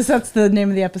Tiger. That's the name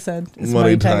of the episode. It's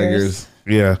Money Tigers.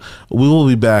 Yeah. We will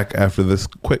be back after this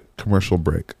quick commercial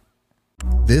break.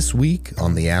 This week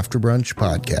on the After Brunch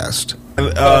podcast.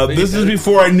 This is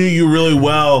before I knew you really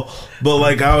well, but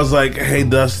like I was like, "Hey,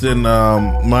 Dustin,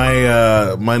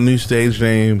 my new stage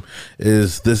name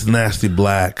is This Nasty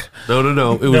Black." No.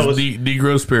 It was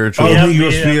Negro Spiritual. Oh, Yep,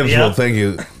 Negro yep, Spiritual. yep. Thank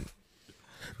you,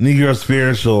 Negro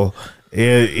Spiritual.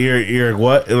 Eric,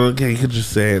 what? Okay, you could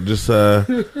just say it. Just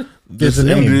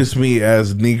introduce me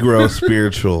as Negro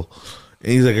Spiritual.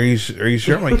 And he's like, "Are you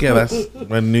sure?" I'm like, "Yeah, that's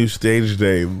my new stage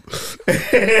name."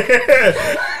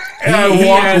 And I He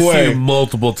walked asked away. you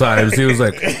multiple times. He was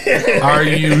like, "Are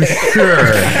you sure?"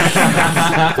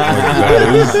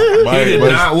 He did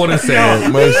not want to say it.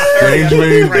 My stage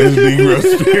name is Negro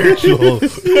Spiritual.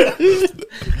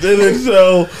 Then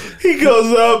so he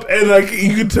goes up and like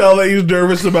you can tell that he's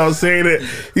nervous about saying it.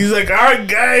 He's like, "All right,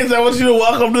 guys, I want you to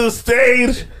welcome to the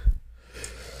stage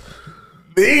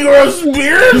Negro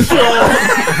Spiritual."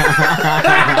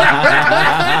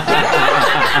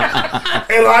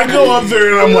 And I go up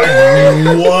there and I'm like,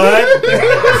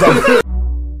 "What?"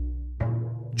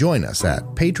 Join us at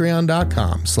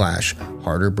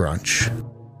patreon.com/harderbrunch.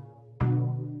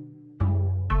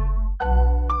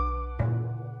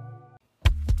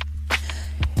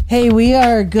 Hey, we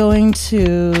are going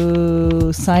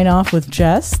to sign off with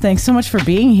Jess. Thanks so much for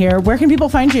being here. Where can people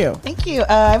find you? Thank you.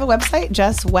 I have a website,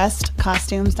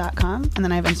 jesswestcostumes.com, and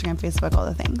then I have Instagram, Facebook, all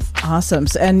the things. Awesome.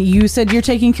 And you said you're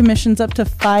taking commissions up to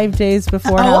 5 days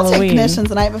before We'll Halloween. take commissions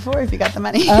the night before if you got the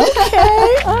money.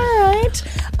 Okay. All right.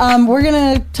 We're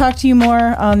going to talk to you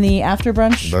more on the After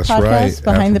Brunch That's podcast right.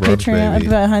 behind After the Brunch, Patreon, baby.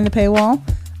 behind the paywall.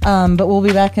 But we'll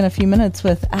be back in a few minutes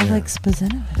with Alex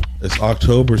Borzinovic. It's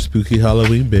October, spooky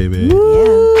Halloween, baby.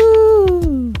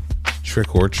 Woo!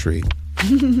 Trick or treat.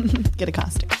 Get a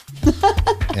costume.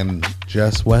 And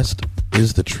Jess West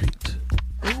is the treat.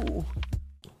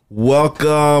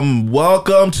 Welcome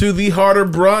to the Harder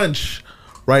Brunch.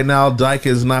 Right now, Dyke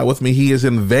is not with me. He is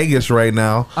in Vegas right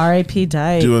now R.I.P.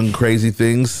 Dyke. doing crazy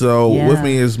things. So Yeah. with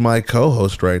me is my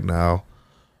co-host right now,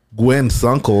 Gwen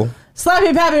Sunkel.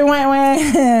 Slappy Pappy wah wah.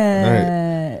 Did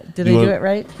I You do want- it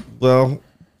right? Well,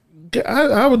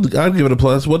 I'd give it a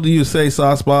plus. What do you say,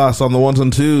 Sauce Boss, on the ones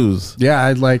and twos? Yeah,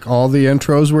 I like all the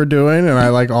intros we're doing, and I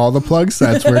like all the plug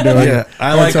sets we're doing. Yeah,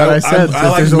 I That's like. what I said. I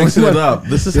like There's only mixing it one. up.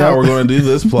 This is how we're going to do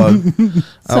this plug. I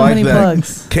So like many that.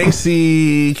 plugs.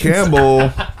 Casey Campbell.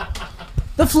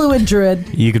 The Fluid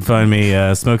Druid. You can find me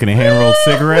smoking a hand-rolled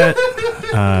cigarette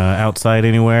outside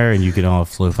anywhere, and you can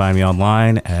also find me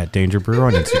online at Danger Brew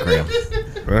on Instagram.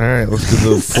 All right, let's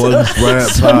do the plugs right at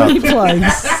So top. many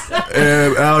plugs.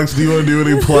 And Alex, do you want to do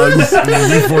any plugs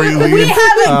before you We leave?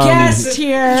 have a guest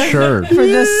here Sure. for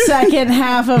the second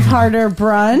half of Harder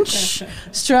Brunch.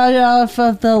 Straight off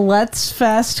of the Let's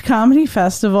Fest Comedy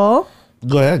Festival.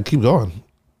 Go ahead, keep going.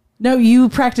 No, you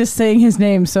practiced saying his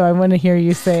name, so I want to hear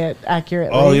you say it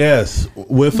accurately. Oh yes,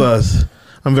 with us.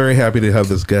 I'm very happy to have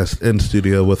this guest in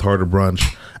studio with Harder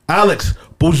Brunch, Alex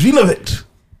Borzinovic.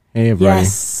 Hey everybody,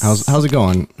 Yes. how's it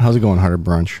going? How's it going, Harder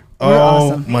Brunch? We're Oh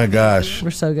awesome. my gosh.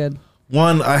 We're so good.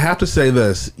 One, I have to say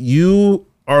this. You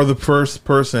are the first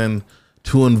person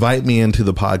to invite me into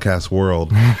the podcast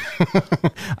world.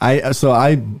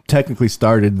 I technically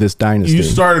started this dynasty. You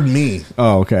started me.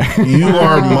 Oh, okay. You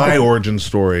are my origin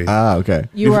story. Okay.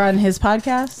 You were on his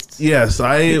podcast? Yes,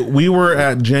 we were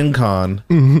at Gen Con.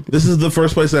 This is the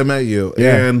first place I met you.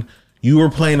 Yeah. And you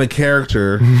were playing a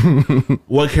character.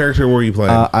 What character were you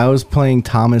playing? I was playing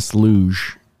Thomas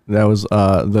Luge. That was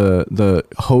the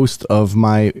host of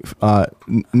my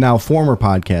now former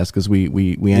podcast because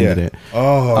we ended it.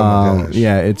 Oh my gosh.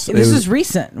 Yeah, This is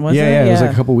recent, wasn't it? Yeah, it was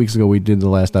like a couple weeks ago. We did the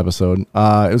last episode. It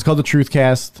was called the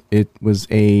Truthcast. It was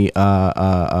a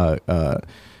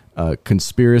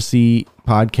conspiracy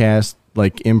podcast,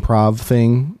 like improv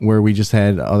thing, where we just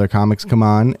had other comics come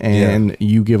on and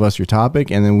you give us your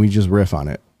topic, and then we just riff on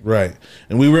it. Right.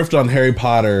 And we riffed on Harry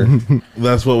Potter.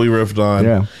 That's what we riffed on.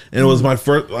 Yeah. And it was my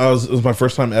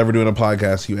first time ever doing a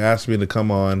podcast. You asked me to come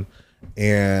on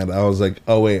and I was like,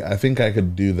 "Oh wait, I think I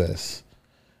could do this."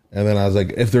 And then I was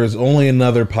like, if there's only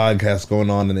another podcast going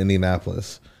on in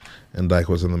Indianapolis, and Dyke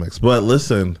was in the mix. But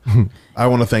listen, I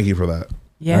want to thank you for that.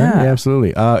 Yeah.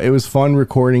 Absolutely. It was fun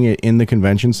recording it in the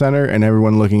convention center and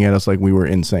everyone looking at us like we were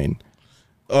insane.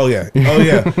 Oh yeah.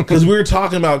 Because we were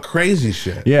talking about crazy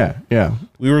shit. Yeah.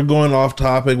 We were going off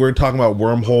topic. We were talking about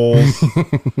wormholes.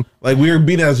 Like we were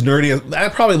being as nerdy as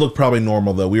that. Probably looked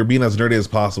normal though. We were being as nerdy as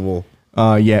possible.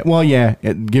 Yeah. Well, yeah.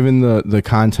 Given the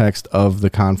context of the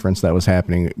conference that was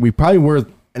happening, we probably were.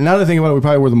 Now that I think about it, we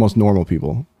probably were the most normal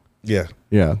people. Yeah.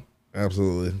 Yeah.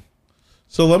 Absolutely.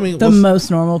 So let me. The most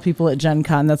normal people at Gen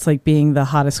Con, that's like being the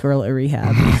hottest girl at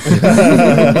rehab.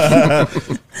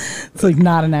 It's like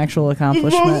not an actual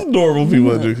accomplishment. Most normal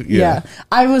people. Yeah.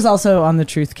 I was also on the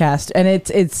Truth Cast, and it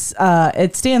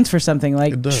stands for something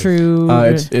like true.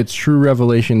 It's true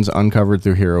revelations uncovered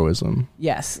through heroism.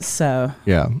 Yes. So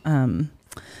Yeah.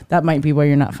 that might be why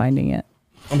you're not finding it.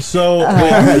 I'm so.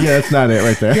 Yeah, that's not it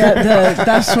right there. Yeah,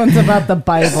 that one's about the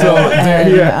Bible.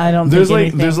 I don't.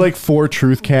 There's like 4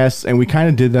 truth casts, and we kind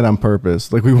of did that on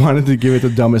purpose. Like we wanted to give it the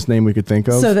dumbest name we could think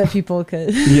of, so that people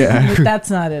could. Yeah, But that's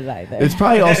not it either. it's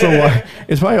probably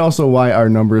also why our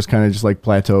numbers kind of just like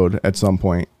plateaued at some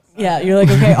point. Yeah, you're like,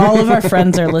 okay, all of our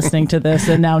friends are listening to this,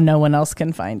 and now no one else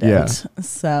can find it. Yeah.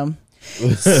 So,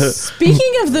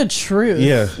 speaking of the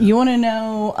truth, you want to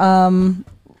know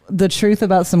the truth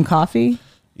about some coffee?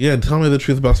 Yeah, tell me the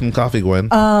truth about some coffee, Gwen.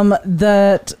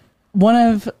 That one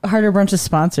of Harder Brunch's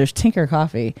sponsors, Tinker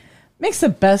Coffee, makes the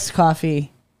best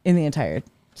coffee in the entire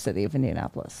city of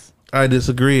Indianapolis. I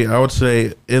disagree. I would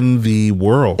say in the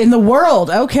world. In the world.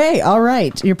 Okay. All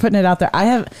right. You're putting it out there.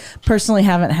 I personally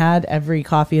haven't had every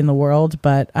coffee in the world,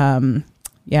 but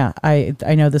yeah, I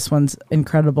know this one's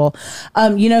incredible.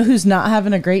 You know who's not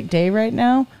having a great day right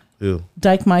now? Who?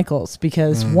 Dyke Michaels,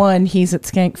 because 1, he's at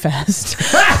Skankfest.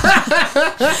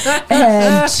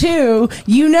 And 2,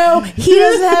 you know he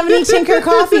doesn't have any Tinker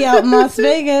Coffee out in Las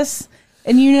Vegas.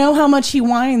 And you know how much he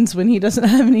whines when he doesn't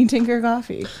have any Tinker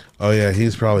Coffee. Oh, yeah,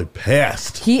 he's probably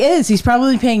pissed. He is. He's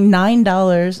probably paying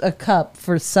 $9 a cup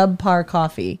for subpar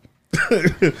coffee.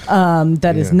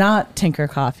 That is not Tinker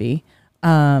Coffee.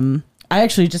 I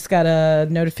actually just got a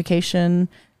notification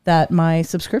that my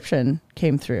subscription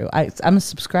came through. I'm a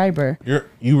subscriber.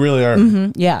 You really are.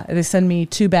 Mm-hmm. Yeah, they send me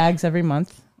 2 bags every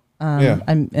month.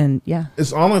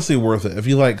 It's honestly worth it if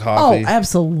you like coffee. Oh,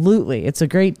 absolutely! It's a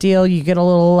great deal. You get a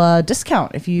little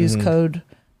discount if you use code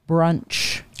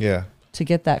brunch. Yeah. To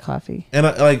get that coffee.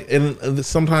 And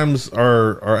sometimes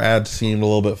our ads seem a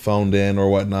little bit phoned in or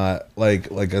whatnot,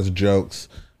 like as jokes.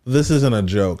 This isn't a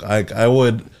joke. I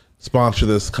would sponsor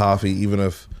this coffee even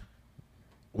if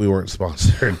we weren't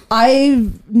sponsored.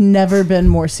 I've never been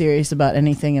more serious about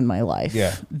anything in my life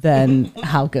than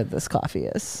how good this coffee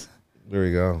is. There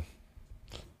we go.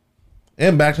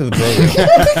 And back to the program.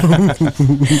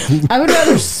 I would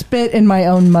rather spit in my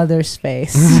own mother's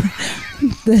face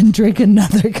than drink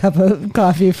another cup of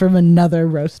coffee from another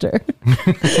roaster.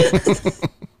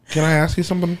 Can I ask you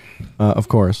something? Of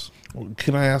course.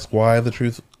 Can I ask why the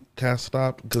Truth Cast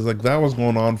stopped? Because that was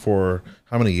going on for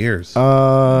how many years?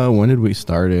 When did we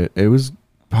start it? It was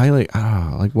probably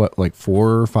like 4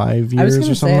 or 5 years. I was going or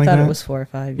to something say like I thought that. it was 4 or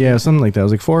 5 years. Yeah, something like that. It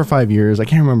was like 4 or 5 years. I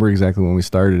can't remember exactly when we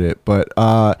started it, but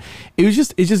it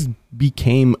just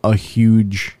became a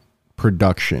huge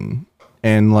production,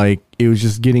 and like it was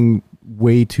just getting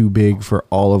way too big for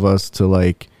all of us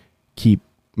to keep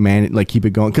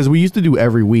it going, because we used to do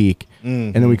every week,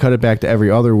 and then we cut it back to every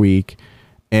other week,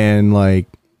 and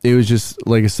it was just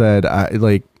like I said,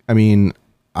 I'm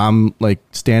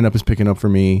stand up is picking up for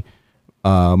me.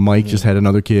 Mike just had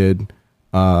another kid.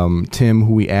 Tim,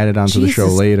 who we added onto the show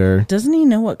later. Doesn't he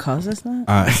know what causes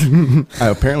that?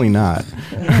 Apparently not.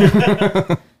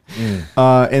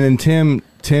 And then Tim,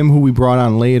 who we brought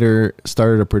on later,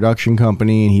 started a production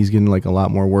company, and he's getting a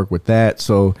lot more work with that.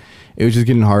 So it was just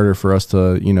getting harder for us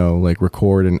to,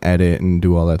 record and edit and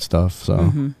do all that stuff.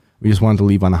 So we just wanted to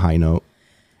leave on a high note.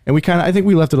 And I think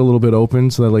we left it a little bit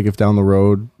open so that if down the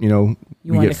road, we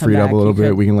get freed up a little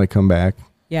bit, we can come back.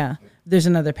 Yeah. There's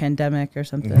another pandemic or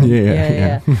something.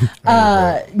 Yeah.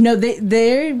 No,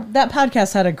 that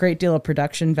podcast had a great deal of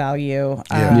production value.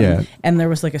 And there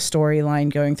was a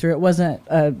storyline going through. It wasn't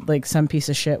some piece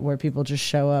of shit where people just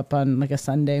show up on a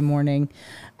Sunday morning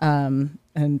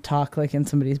and talk in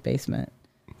somebody's basement.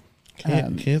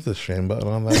 Can you hit the shame button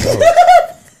on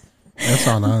that? That's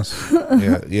on us.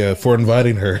 Yeah, for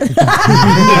inviting her.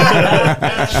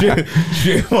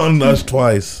 Shame on us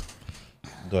twice.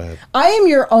 Go ahead. I am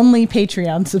your only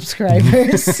Patreon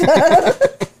subscribers.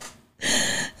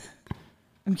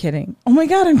 I'm kidding. Oh my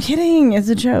God, I'm kidding. It's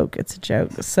a joke.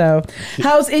 So,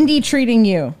 how's Indy treating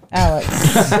you, Alex?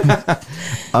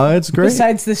 It's great.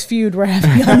 Besides this feud we're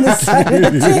having on this side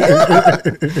of the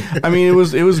table. I mean,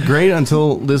 it was great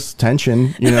until this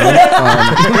tension,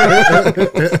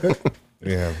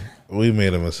 Yeah, we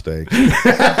made a mistake.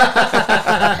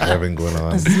 Having Gwen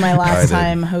on. This is my last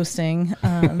time hosting.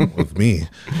 With me.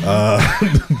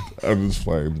 I'm just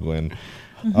playing, Gwen.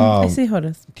 I see how it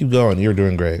is. Keep going. You're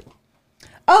doing great.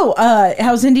 Oh,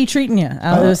 how's Indy treating you?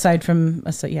 Aside from, it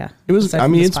was.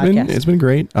 It's been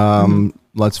great.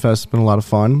 Let's Fest has been a lot of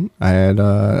fun. I had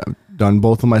done done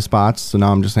both of my spots, so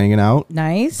now I'm just hanging out.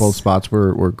 Nice. Both spots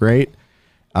were great.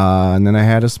 And then I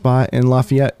had a spot in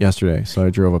Lafayette yesterday, so I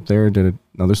drove up there, did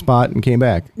another spot, and came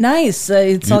back. Nice.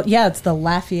 It's the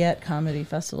Lafayette Comedy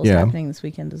Festival happening this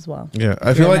weekend as well. Yeah,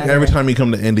 I feel like every time you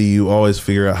come to Indy, you always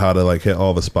figure out how to like hit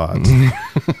all the spots.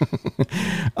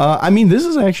 I mean, this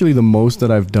is actually the most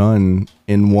that I've done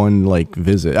in one like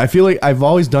visit. I feel like I've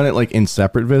always done it like in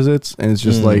separate visits, and it's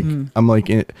just like I'm like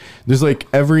there's like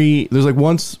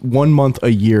 1 month a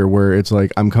year where it's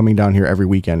like I'm coming down here every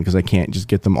weekend because I can't just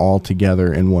get them all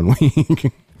together in 1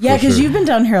 week. Yeah, because you've been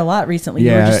down here a lot recently.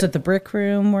 You were just at the Brick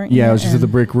Room, weren't you? Yeah, I was just at the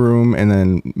Brick Room, and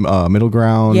then Middle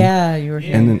Ground. Yeah, you were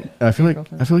here. And then I feel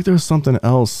like there was something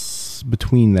else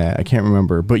between that. I can't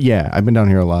remember, but yeah, I've been down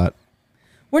here a lot.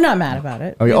 We're not mad about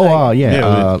it.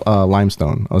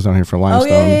 Limestone. I was down here for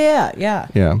Limestone. Oh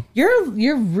yeah.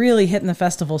 You're really hitting the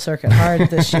festival circuit hard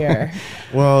this year.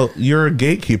 Well, you're a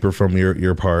gatekeeper from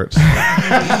your parts.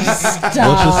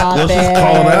 Stop let's just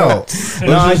call it out.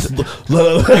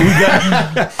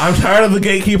 I'm tired of the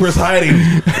gatekeepers hiding.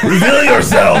 Reveal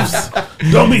yourselves.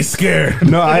 Don't be scared.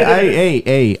 No,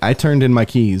 I turned in my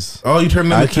keys. Oh, you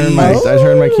turned in the keys. I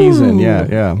turned my keys in.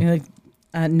 Yeah. You're like,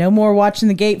 no more watching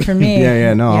the gate for me.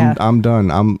 No, yeah. I'm done.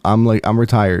 I'm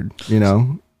retired, you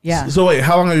know? Yeah. So wait,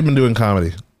 how long have you been doing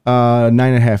comedy?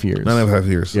 9.5 years. 9.5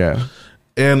 years. Yeah.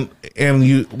 And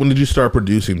when did you start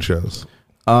producing shows?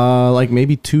 Like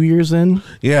maybe 2 years in.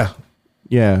 Yeah.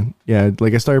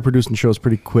 Like I started producing shows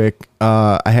pretty quick.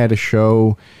 I had a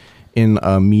show in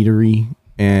a meadery,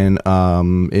 and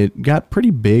it got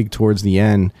pretty big towards the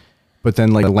end. But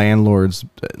then, like, the landlords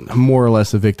more or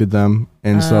less evicted them,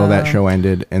 and so that show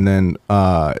ended. And then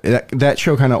that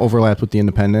show kind of overlapped with the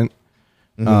Independent.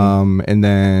 And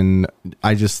then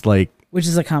I just, like... Which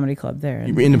is a comedy club there.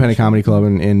 Independent comedy club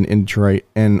in Detroit.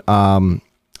 And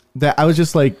that I was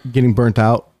just, like, getting burnt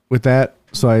out with that.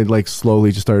 So I, like, slowly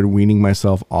just started weaning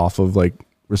myself off of, like,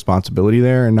 responsibility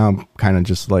there. And now I'm kind of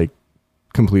just, like,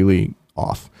 completely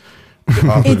off.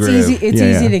 It's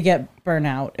easy to get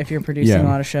burnout if you're producing a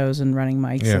lot of shows and running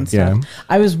mics and stuff. Yeah.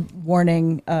 I was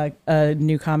warning a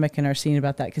new comic in our scene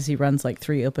about that because he runs like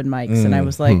 3 open mics, and I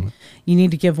was like, you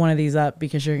need to give one of these up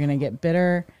because you're going to get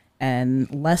bitter and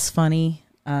less funny.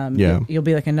 You'll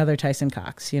be like another Tyson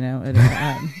Cox, you know.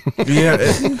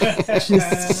 Because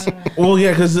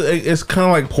it's kind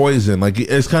of like poison. Like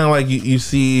it's kind of like you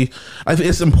see. I think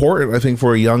it's important. I think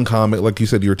for a young comic, like you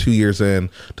said, you're 2 years in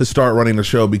to start running the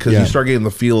show because you start getting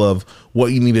the feel of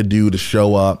what you need to do to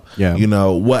show up. Yeah. You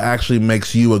know what actually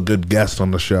makes you a good guest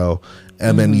on the show,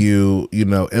 and then you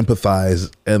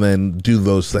empathize and then do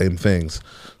those same things.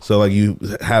 So like you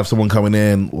have someone coming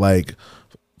in like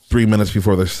 3 minutes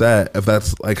before their set, if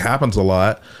that's like happens a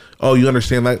lot, you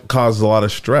understand that causes a lot of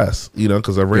stress,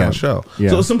 because I ran the show.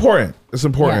 So it's important.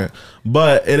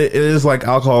 But it is like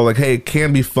alcohol. Like, hey, it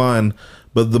can be fun,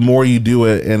 but the more you do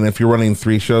it, and if you're running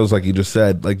 3 shows, like you just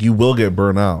said, like you will get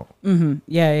burnt out.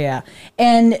 Yeah.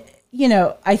 And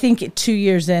I think 2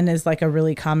 years in is like a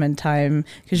really common time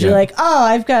because you're like,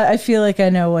 I feel like I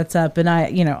know what's up, and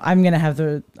I'm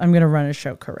gonna run a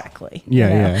show correctly.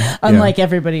 Unlike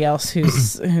everybody else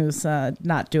who's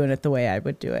not doing it the way I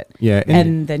would do it. Yeah,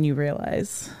 and then you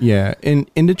realize. Yeah, in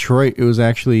Detroit, it was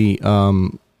actually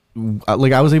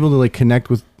like I was able to like connect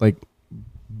with like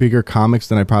bigger comics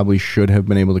than I probably should have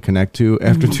been able to connect to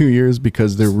after 2 years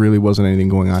because there really wasn't anything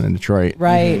going on in Detroit.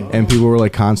 Right. And people were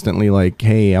like constantly like,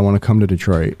 hey, I want to come to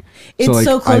Detroit. It's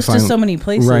so close to so many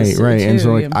places. Right. Too, and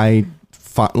so like I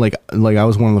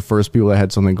was one of the first people that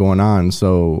had something going on.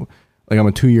 So like I'm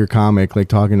a 2-year comic, like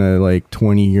talking to like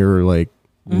 20-year like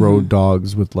road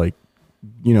dogs with like,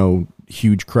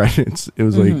 huge credits. It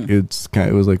was like,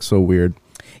 it was like so weird.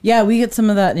 Yeah, we get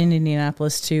some of that in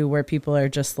Indianapolis too, where people are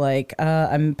just like,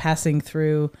 I'm passing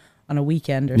through on a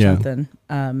weekend or something.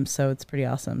 So it's pretty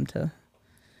awesome to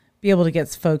be able to get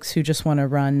folks who just want to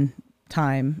run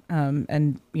time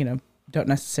and, don't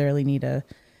necessarily need a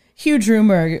huge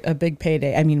room or a big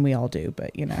payday. I mean, we all do, but,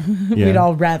 we'd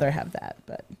all rather have that.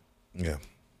 But yeah.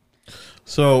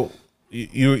 So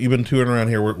you've been touring around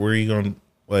here. Where are you going?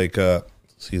 Like,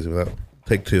 excuse me,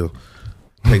 take two.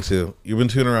 You've been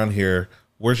touring around here.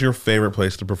 Where's your favorite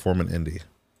place to perform in Indy?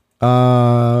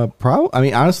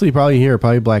 Honestly,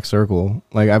 probably Black Circle.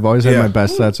 Like I've always had my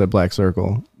best sets at Black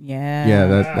Circle.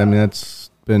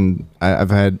 That's been. I've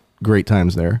had great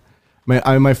times there.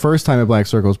 My first time at Black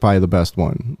Circle was probably the best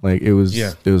one. Like it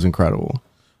was incredible.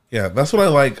 Yeah, that's what I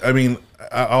like. I mean,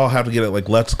 I'll have to get it like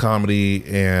Let's Comedy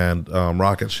and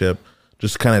Rocket Ship.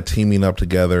 Just kind of teaming up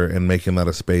together and making that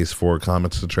a space for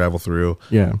comics to travel through.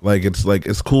 Yeah.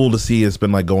 It's cool to see it's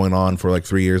been like going on for like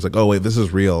 3 years. Like, oh wait, this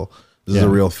is real. This is a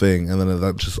real thing, and then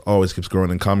that just always keeps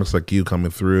growing. And comics like you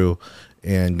coming through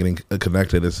and getting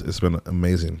connected, it's been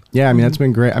amazing. Yeah, I mean that's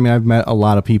been great. I mean I've met a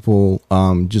lot of people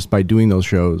just by doing those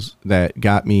shows that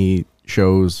got me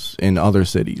shows in other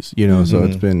cities. You know, so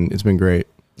it's been great.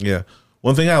 Yeah.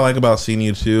 One thing I like about seeing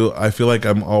you too, I feel like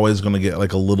I'm always going to get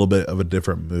like a little bit of a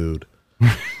different mood.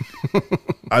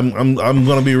 I'm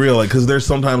gonna be real, like, because there's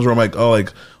sometimes where I'm like, oh,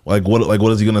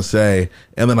 what is he gonna say,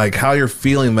 and then like how you're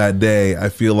feeling that day, I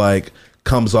feel like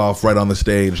comes off right on the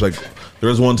stage. Like there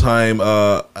was one time,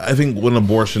 I think when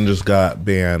abortion just got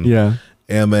banned,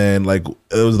 and then like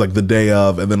it was like the day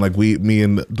of, and then like me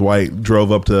and Dwight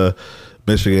drove up to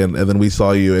Michigan, and then we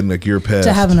saw you and like you're pissed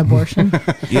to have an abortion.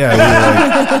 Yeah, we were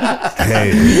like,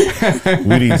 hey,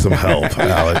 we need some help,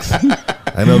 Alex.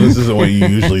 I know this isn't what you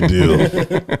usually do. You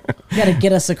got to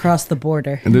get us across the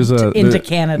border and into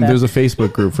Canada. There's a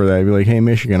Facebook group for that. I'd be like, hey,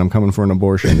 Michigan, I'm coming for an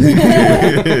abortion. They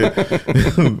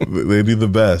do the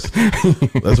best.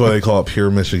 That's why they call it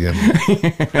Pure Michigan.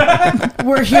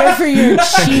 We're here for your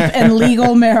cheap and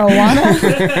legal marijuana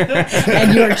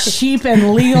and your cheap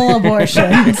and legal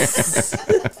abortions.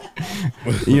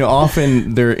 You know,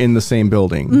 often they're in the same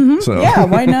building. So yeah,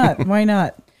 why not? Why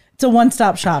not? It's a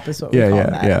one-stop shop, is what we call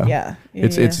that. Yeah.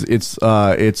 It's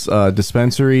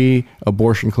dispensary,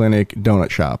 abortion clinic, donut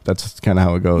shop. That's kind of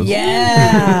how it goes.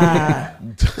 Yeah,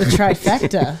 the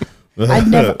trifecta.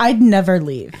 I'd never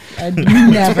leave. I'd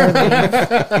never leave.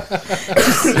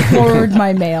 Just forward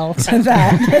my mail to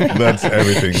that. That's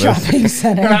everything. Shopping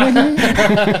center.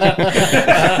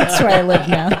 That's where I live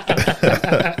now.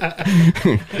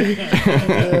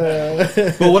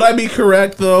 But would I be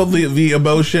correct though? The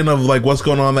emotion of like what's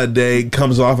going on that day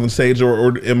comes off on stage,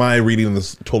 or am I reading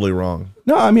this totally wrong?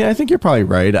 No, I mean I think you're probably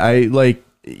right. I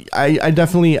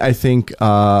definitely think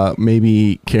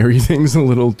maybe carry things a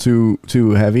little too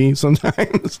heavy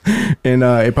sometimes, and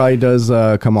it probably does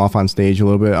come off on stage a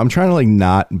little bit. I'm trying to like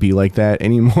not be like that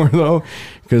anymore though,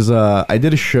 because I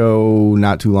did a show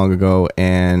not too long ago,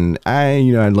 and I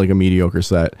had like a mediocre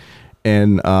set,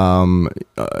 and fellow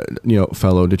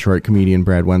Detroit comedian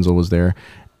Brad Wenzel was there.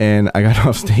 And I got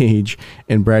off stage,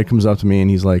 and Brad comes up to me,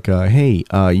 and he's like, "Hey,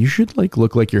 you should like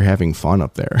look like you're having fun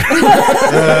up there."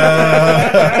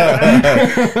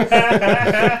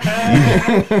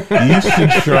 You should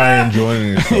try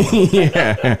enjoying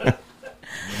yourself.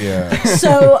 Yeah.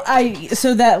 So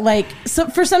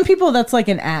for some people that's like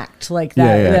an act like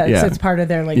that. It's part of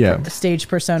their stage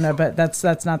persona, but that's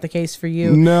not the case for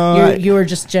you. No, you were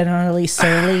just generally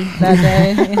surly that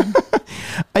day.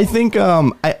 I think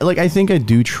I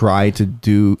do try to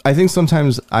do. I think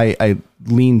sometimes I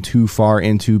lean too far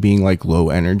into being like low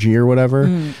energy or whatever.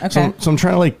 Okay. So I'm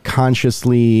trying to like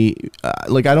consciously I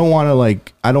don't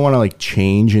want to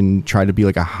change and try to be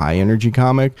like a high energy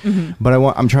comic, but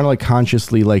I'm trying to like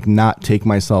consciously like not take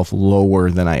myself lower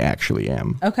than I actually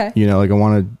am. Okay.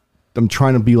 I'm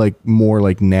trying to be like more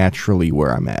like naturally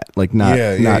where I'm at, like not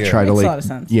try to Makes like a lot of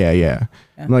sense. Yeah.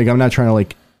 Like I'm not trying to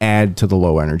like add to the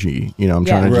low energy. I'm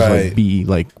trying to just like be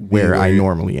like where I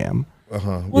normally am.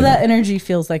 Well, that energy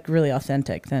feels like really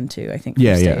authentic then too, I think.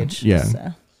 Yeah.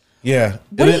 So. Yeah.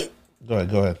 Go ahead.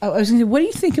 I was going to say, what do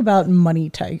you think about Money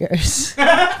Tigers?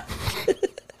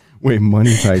 Wait,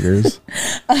 Money Tigers?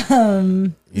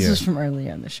 This was from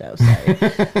earlier in the show. Sorry.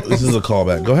 This is a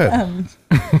callback. Go ahead.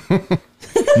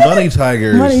 Money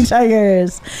Tigers. Money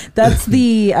Tigers. That's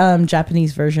the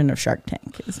Japanese version of Shark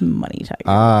Tank. It's Money Tigers.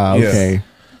 Ah, okay. Yes.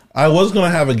 I was going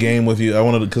to have a game with you. I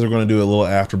wanted because we're going to do a little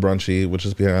after brunchy, which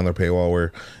is behind their paywall,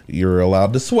 where you're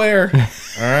allowed to swear. All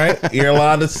right, you're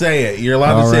allowed to say it. You're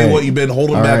allowed to say what you've been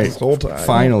holding back this whole time.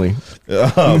 Finally,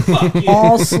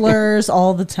 all slurs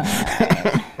all the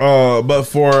time. But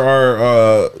for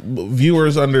our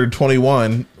viewers under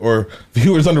 21 or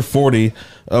viewers under 40,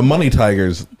 Money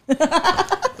Tigers,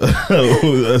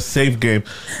 a safe game.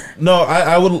 No,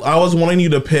 I was wanting you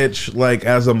to pitch like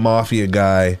as a mafia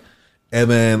guy. And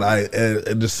then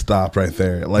it just stopped right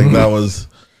there. Like that was.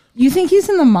 You think he's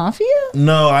in the mafia?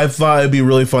 No, I thought it'd be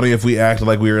really funny if we acted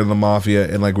like we were in the mafia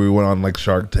and like we went on like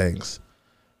Shark Tanks,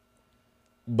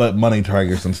 but Money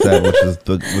Tigers instead, which is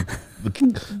the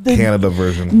Canada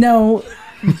version. No,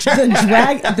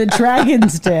 the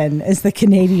Dragon's Den is the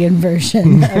Canadian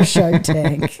version of Shark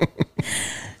Tank.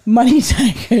 Money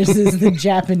Tigers is the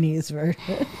Japanese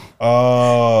version.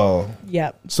 Oh,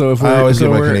 yep. So if we're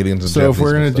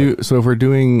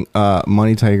doing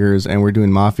Money Tigers and we're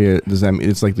doing Mafia, does that mean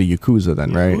it's like the Yakuza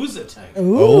then, right? Yakuza Tiger.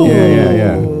 Ooh.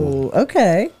 Yeah.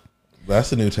 Okay.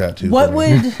 That's a new tattoo. What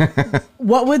would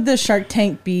the Shark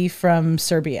Tank be from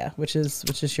Serbia, which is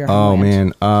your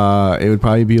homeland? Oh man, it would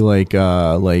probably be like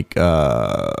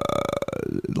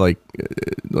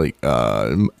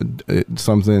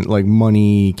something like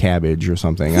money cabbage or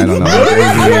something. I don't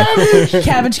know.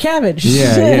 Cabbage.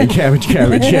 Yeah, cabbage.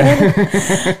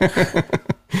 Yeah.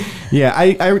 Yeah,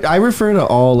 I refer to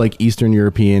all like Eastern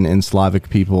European and Slavic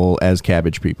people as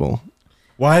cabbage people.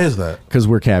 Why is that? Because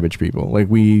we're cabbage people. Like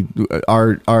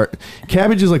our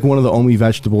cabbage is like one of the only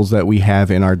vegetables that we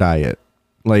have in our diet.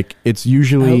 Like it's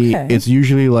usually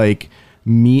like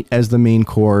meat as the main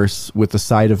course with a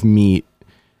side of meat,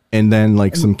 and then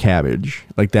like some cabbage.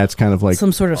 Like that's kind of like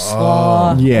some sort of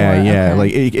slaw. Yeah. Okay.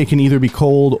 Like it can either be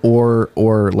cold or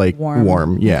like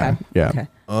warm. Yeah. Okay. Yeah.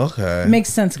 Okay. It makes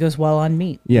sense. It goes well on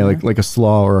meat. Yeah, like a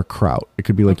slaw or a kraut. It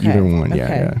could be like either one.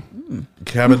 Yeah.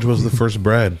 Cabbage was the first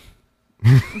bread.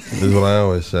 Is what I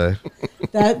always say.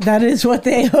 That is what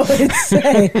they always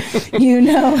say. You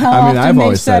know how often I've they've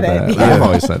always said that. Yeah. I've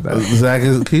always said that. Zach,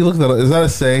 can you look that up? Is that a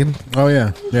saying? Oh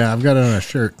yeah, I've got it on a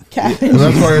shirt. Cabbage.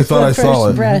 That's why I thought I saw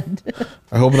it. Bread.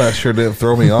 I hope that shirt didn't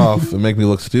throw me off and make me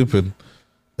look stupid.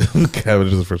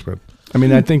 Cabbage is the first bread. I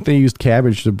mean, I think they used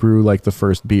cabbage to brew like the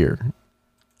first beer.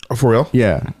 Oh, for real?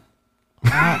 Yeah.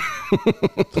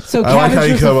 So I like how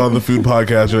you come on the food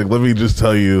podcast. You're like, let me just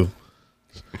tell you.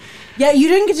 Yeah, you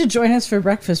didn't get to join us for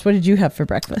breakfast. What did you have for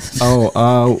breakfast? I'm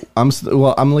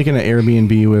like in an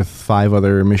Airbnb with 5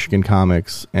 other Michigan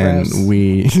comics, and Gross.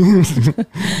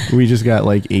 we just got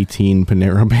like 18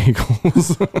 Panera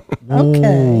bagels.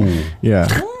 Okay. Yeah.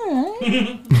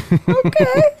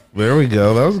 Okay. There we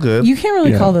go. That was good. You can't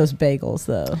really call those bagels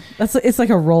though. It's like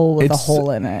a roll with a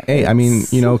hole in it. Hey, I mean,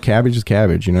 cabbage is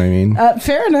cabbage. You know what I mean?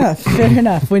 Fair enough. Fair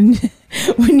enough. When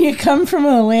you come from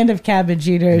a land of cabbage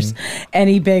eaters,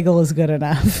 any bagel is good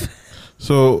enough.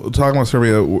 So, talking about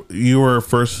Serbia, you were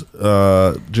first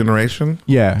generation?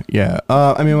 Yeah.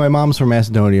 I mean, my mom's from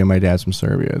Macedonia, my dad's from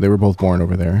Serbia. They were both born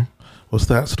over there. What's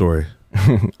that story?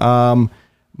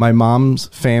 My mom's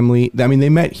family, I mean, they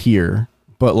met here,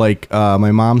 but like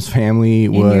my mom's family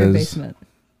In was your basement.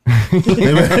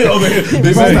 They met This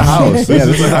is the house. Yeah,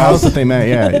 this is the house that they met.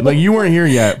 Yeah, like you weren't here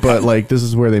yet, but like this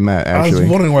is where they met. I Actually,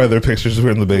 was wondering why their pictures were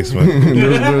in the basement.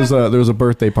 there was a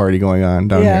birthday party going on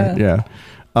down here. Yeah.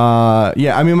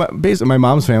 I mean, my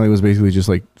mom's family was basically just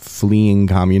like fleeing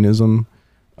communism,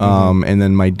 and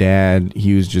then my dad,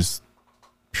 he was just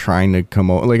trying to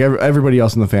come over. Like everybody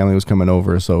else in the family was coming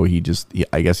over, so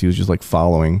I guess he was just like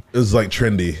following. It was like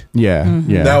trendy. Yeah,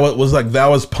 yeah. That that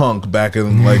was punk back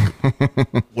in like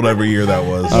whatever year that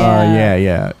was.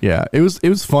 Yeah. It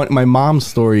was fun. My mom's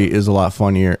story is a lot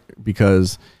funnier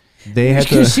because they had to.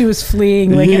 Because she was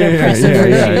fleeing like an oppressive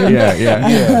regime.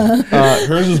 Yeah.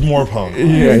 Hers is more punk.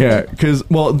 Yeah. Because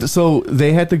so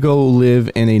they had to go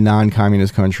live in a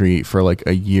non-communist country for like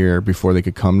a year before they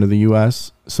could come to the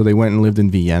U.S. So they went and lived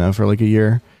in Vienna for like a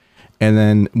year, and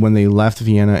then when they left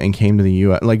Vienna and came to the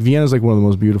U.S., like Vienna's like one of the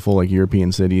most beautiful like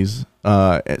European cities.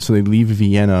 So they leave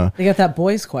Vienna. They got that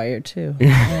boys' choir too.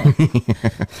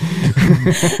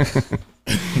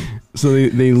 So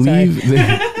they leave.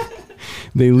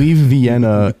 They leave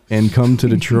Vienna and come to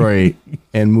Detroit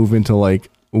and move into like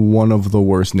one of the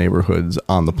worst neighborhoods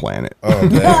on the planet. Oh,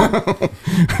 man.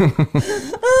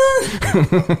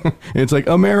 It's like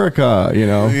America, you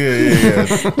know? Yeah.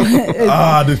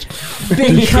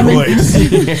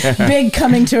 Big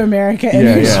coming to America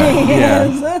energy.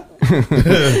 Yeah.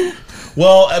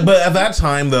 Well, but at that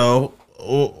time though,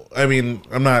 I mean,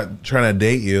 I'm not trying to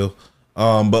date you,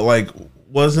 but like,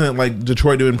 wasn't like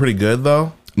Detroit doing pretty good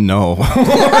though? No. No.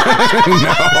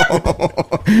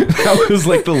 That was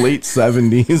like the late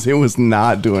 70s. It was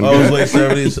not doing good. Oh, it was late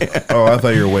 70s? Yeah. Oh, I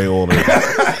thought you were way older.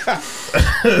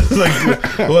 It's like,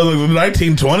 the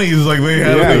 1920s, like they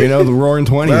had the Roaring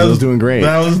 20s was doing great.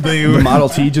 That was the Model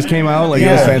T just came out. Like,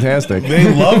 it was fantastic. They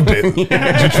loved it.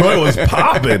 Detroit was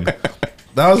popping.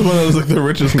 That was when it was like the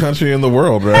richest country in the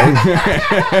world, right?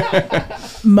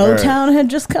 Motown had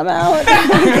just come out.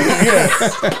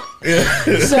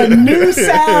 It's a new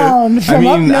sound from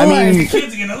up north.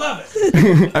 Kids are gonna love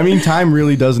it. I mean, time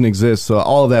really doesn't exist, so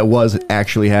all of that was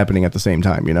actually happening at the same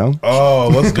time, you know? Oh,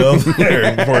 let's go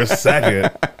there for a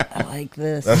second. I like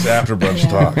this. That's after brunch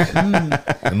talk.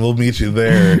 And we'll meet you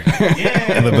there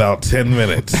in about 10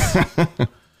 minutes.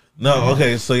 No,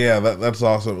 okay, so yeah, that's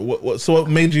awesome. So what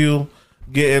made you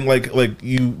get in, like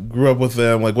you grew up with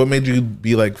them, like what made you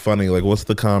be like funny? Like what's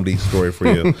the comedy story for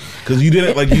you? Because you did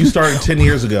it, like you started 10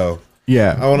 years ago.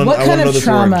 Yeah. What kind of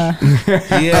trauma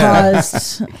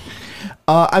caused?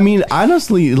 I mean,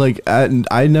 honestly, like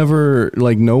I never,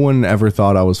 like no one ever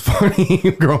thought I was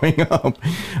funny growing up.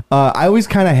 I always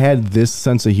kind of had this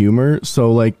sense of humor,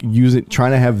 so like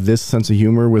trying to have this sense of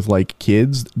humor with like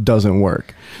kids doesn't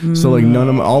work. So like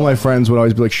all my friends would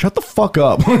always be like, "Shut the fuck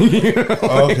up."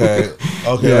 Okay.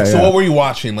 Okay. Yeah, So yeah. what were you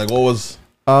watching? Like, what was?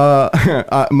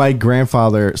 My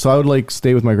grandfather. So I would like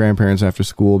stay with my grandparents after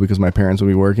school because my parents would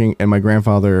be working, and my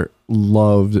grandfather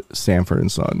loved Sanford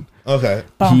and Son. Okay.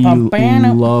 He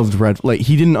loved Red. Like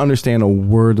he didn't understand a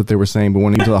word that they were saying, but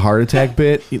when he got to the heart attack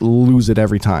bit, he'd lose it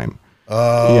every time.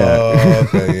 Oh, yeah.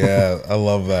 Okay, yeah, I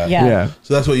love that. Yeah. Yeah.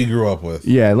 So that's what you grew up with.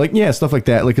 Yeah, like stuff like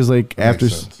that. Like, cause like That after,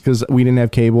 makes sense. cause we didn't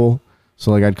have cable,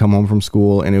 so like I'd come home from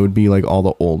school and it would be like all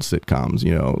the old sitcoms.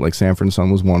 You know, like Sanford and Son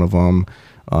was one of them.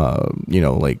 You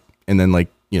know, like and then like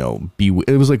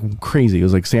it was like crazy. It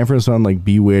was like Sanford and Son, like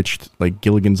Bewitched, like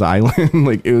Gilligan's Island.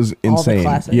 Like it was insane. All the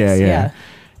classics, Yeah.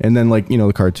 And then like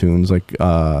the cartoons like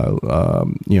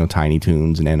Tiny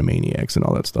Toons and Animaniacs and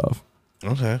all that stuff.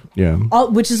 Okay. Yeah.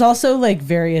 Which is also like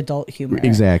very adult humor.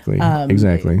 Exactly.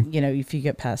 Exactly. You know, if you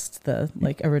get past the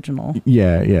like original.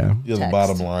 Yeah. Yeah, the Text.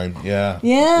 bottom line. Yeah.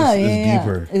 Yeah, It's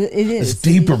deeper. It is. It's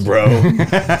deeper, bro.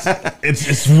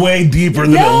 it's way deeper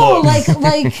than it No, looks.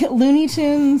 like Looney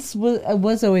Tunes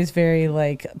was always very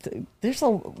like. There's a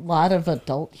lot of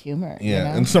adult humor. Yeah, you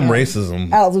know? and some racism.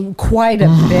 Quite a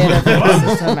bit of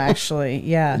racism, actually.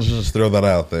 Yeah. Let's just throw that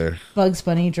out there. Bugs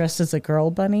Bunny dressed as a girl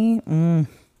bunny.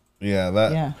 Yeah,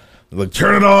 that. Yeah. Like,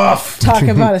 turn it off. Talk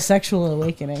about a sexual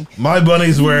awakening. My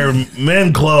bunnies wear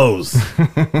men clothes.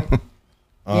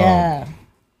 Yeah.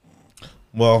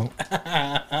 Well,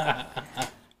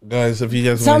 guys, if you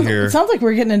guys want to hear, Sounds like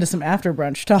we're getting into some after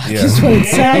brunch talk. Yeah. Is what it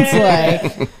sounds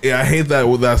like. yeah, I hate that.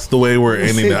 That's the way we're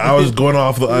ending it. I was going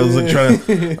off. I was like trying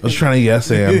to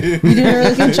yes and, You did a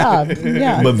really good job.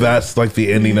 Yeah. but that's like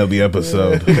the ending of the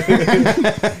episode.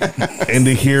 And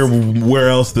to hear where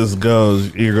else this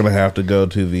goes, you're gonna have to go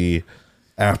to the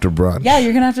after brunch. Yeah,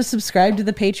 you're gonna have to subscribe to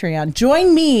the Patreon.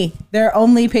 Join me, their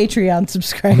only Patreon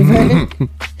subscriber,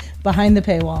 behind the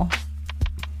paywall.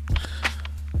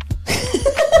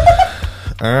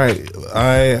 All right,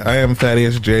 I am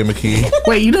Thaddeus J. McKee.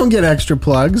 Wait, you don't get extra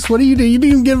plugs. What do? You didn't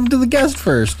even give them to the guest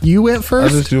first. You went I'll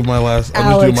first. just do my last.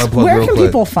 I'll Alex, just do my plug where real can quick.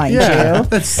 people find Yeah, you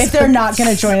if they're not going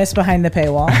to join us behind the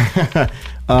paywall?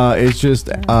 It's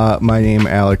just my name,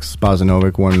 Alex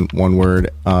Borzinovic, one word,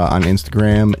 on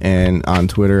Instagram, and on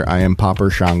Twitter, I am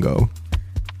Popper Shango.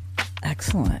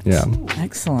 Excellent. Yeah.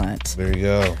 Excellent. There you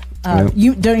go.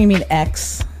 You mean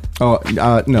X? Oh,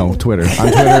 no, Twitter.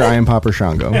 On Twitter, I am Popper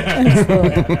Shango. That's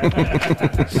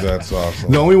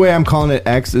awesome. The only way I'm calling it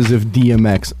X is if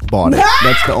DMX bought it.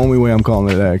 That's the only way I'm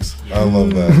calling it X. I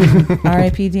love that.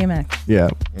 R.I.P. DMX. Yeah.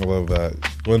 I love that.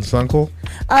 Gwen Sunkel?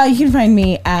 You can find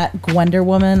me at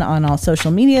Gwenderwoman on all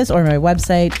social medias or my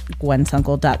website,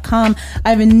 gwensunkel.com. I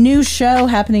have a new show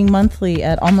happening monthly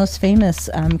at Almost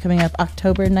Famous coming up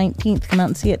October 19th. Come out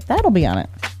and see it. That'll be on it.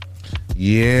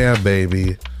 Yeah,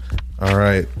 baby. All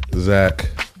right, Zach.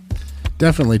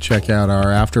 Definitely check out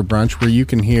our after brunch where you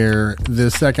can hear the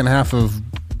second half of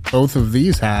both of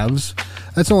these halves.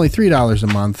 That's only $3 a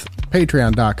month.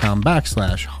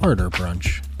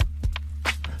 Patreon.com/harderbrunch.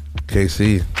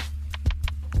 KC.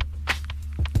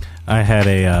 I had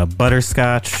a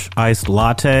butterscotch iced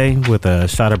latte with a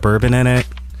shot of bourbon in it.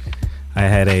 I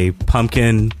had a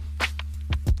pumpkin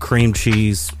cream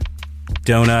cheese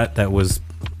donut that was,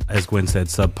 as Gwen said,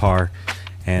 subpar.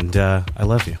 And I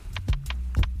love you.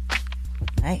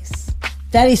 Nice.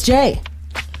 Daddy's J.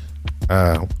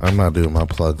 I'm not doing my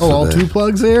plugs. Oh, all today. 2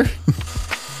 plugs there?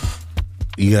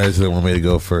 You guys didn't want me to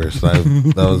go first.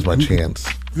 That was my chance.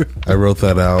 I wrote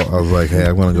that out. I was like, hey,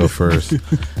 I'm going to go first.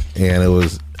 And it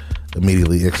was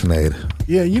immediately ixnayed.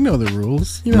 Yeah, you know the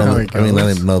rules. You know how it goes. I mean, I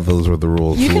didn't know those were the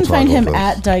rules. You so can we'll find talk him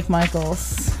about those. at Dyke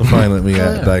Michaels. Find me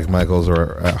at Dyke Michaels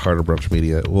or at Harder Brunch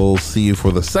Media. We'll see you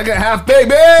for the second half,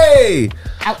 baby!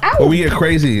 Ow, ow. Where we get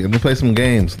crazy and we play some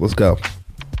games. Let's go.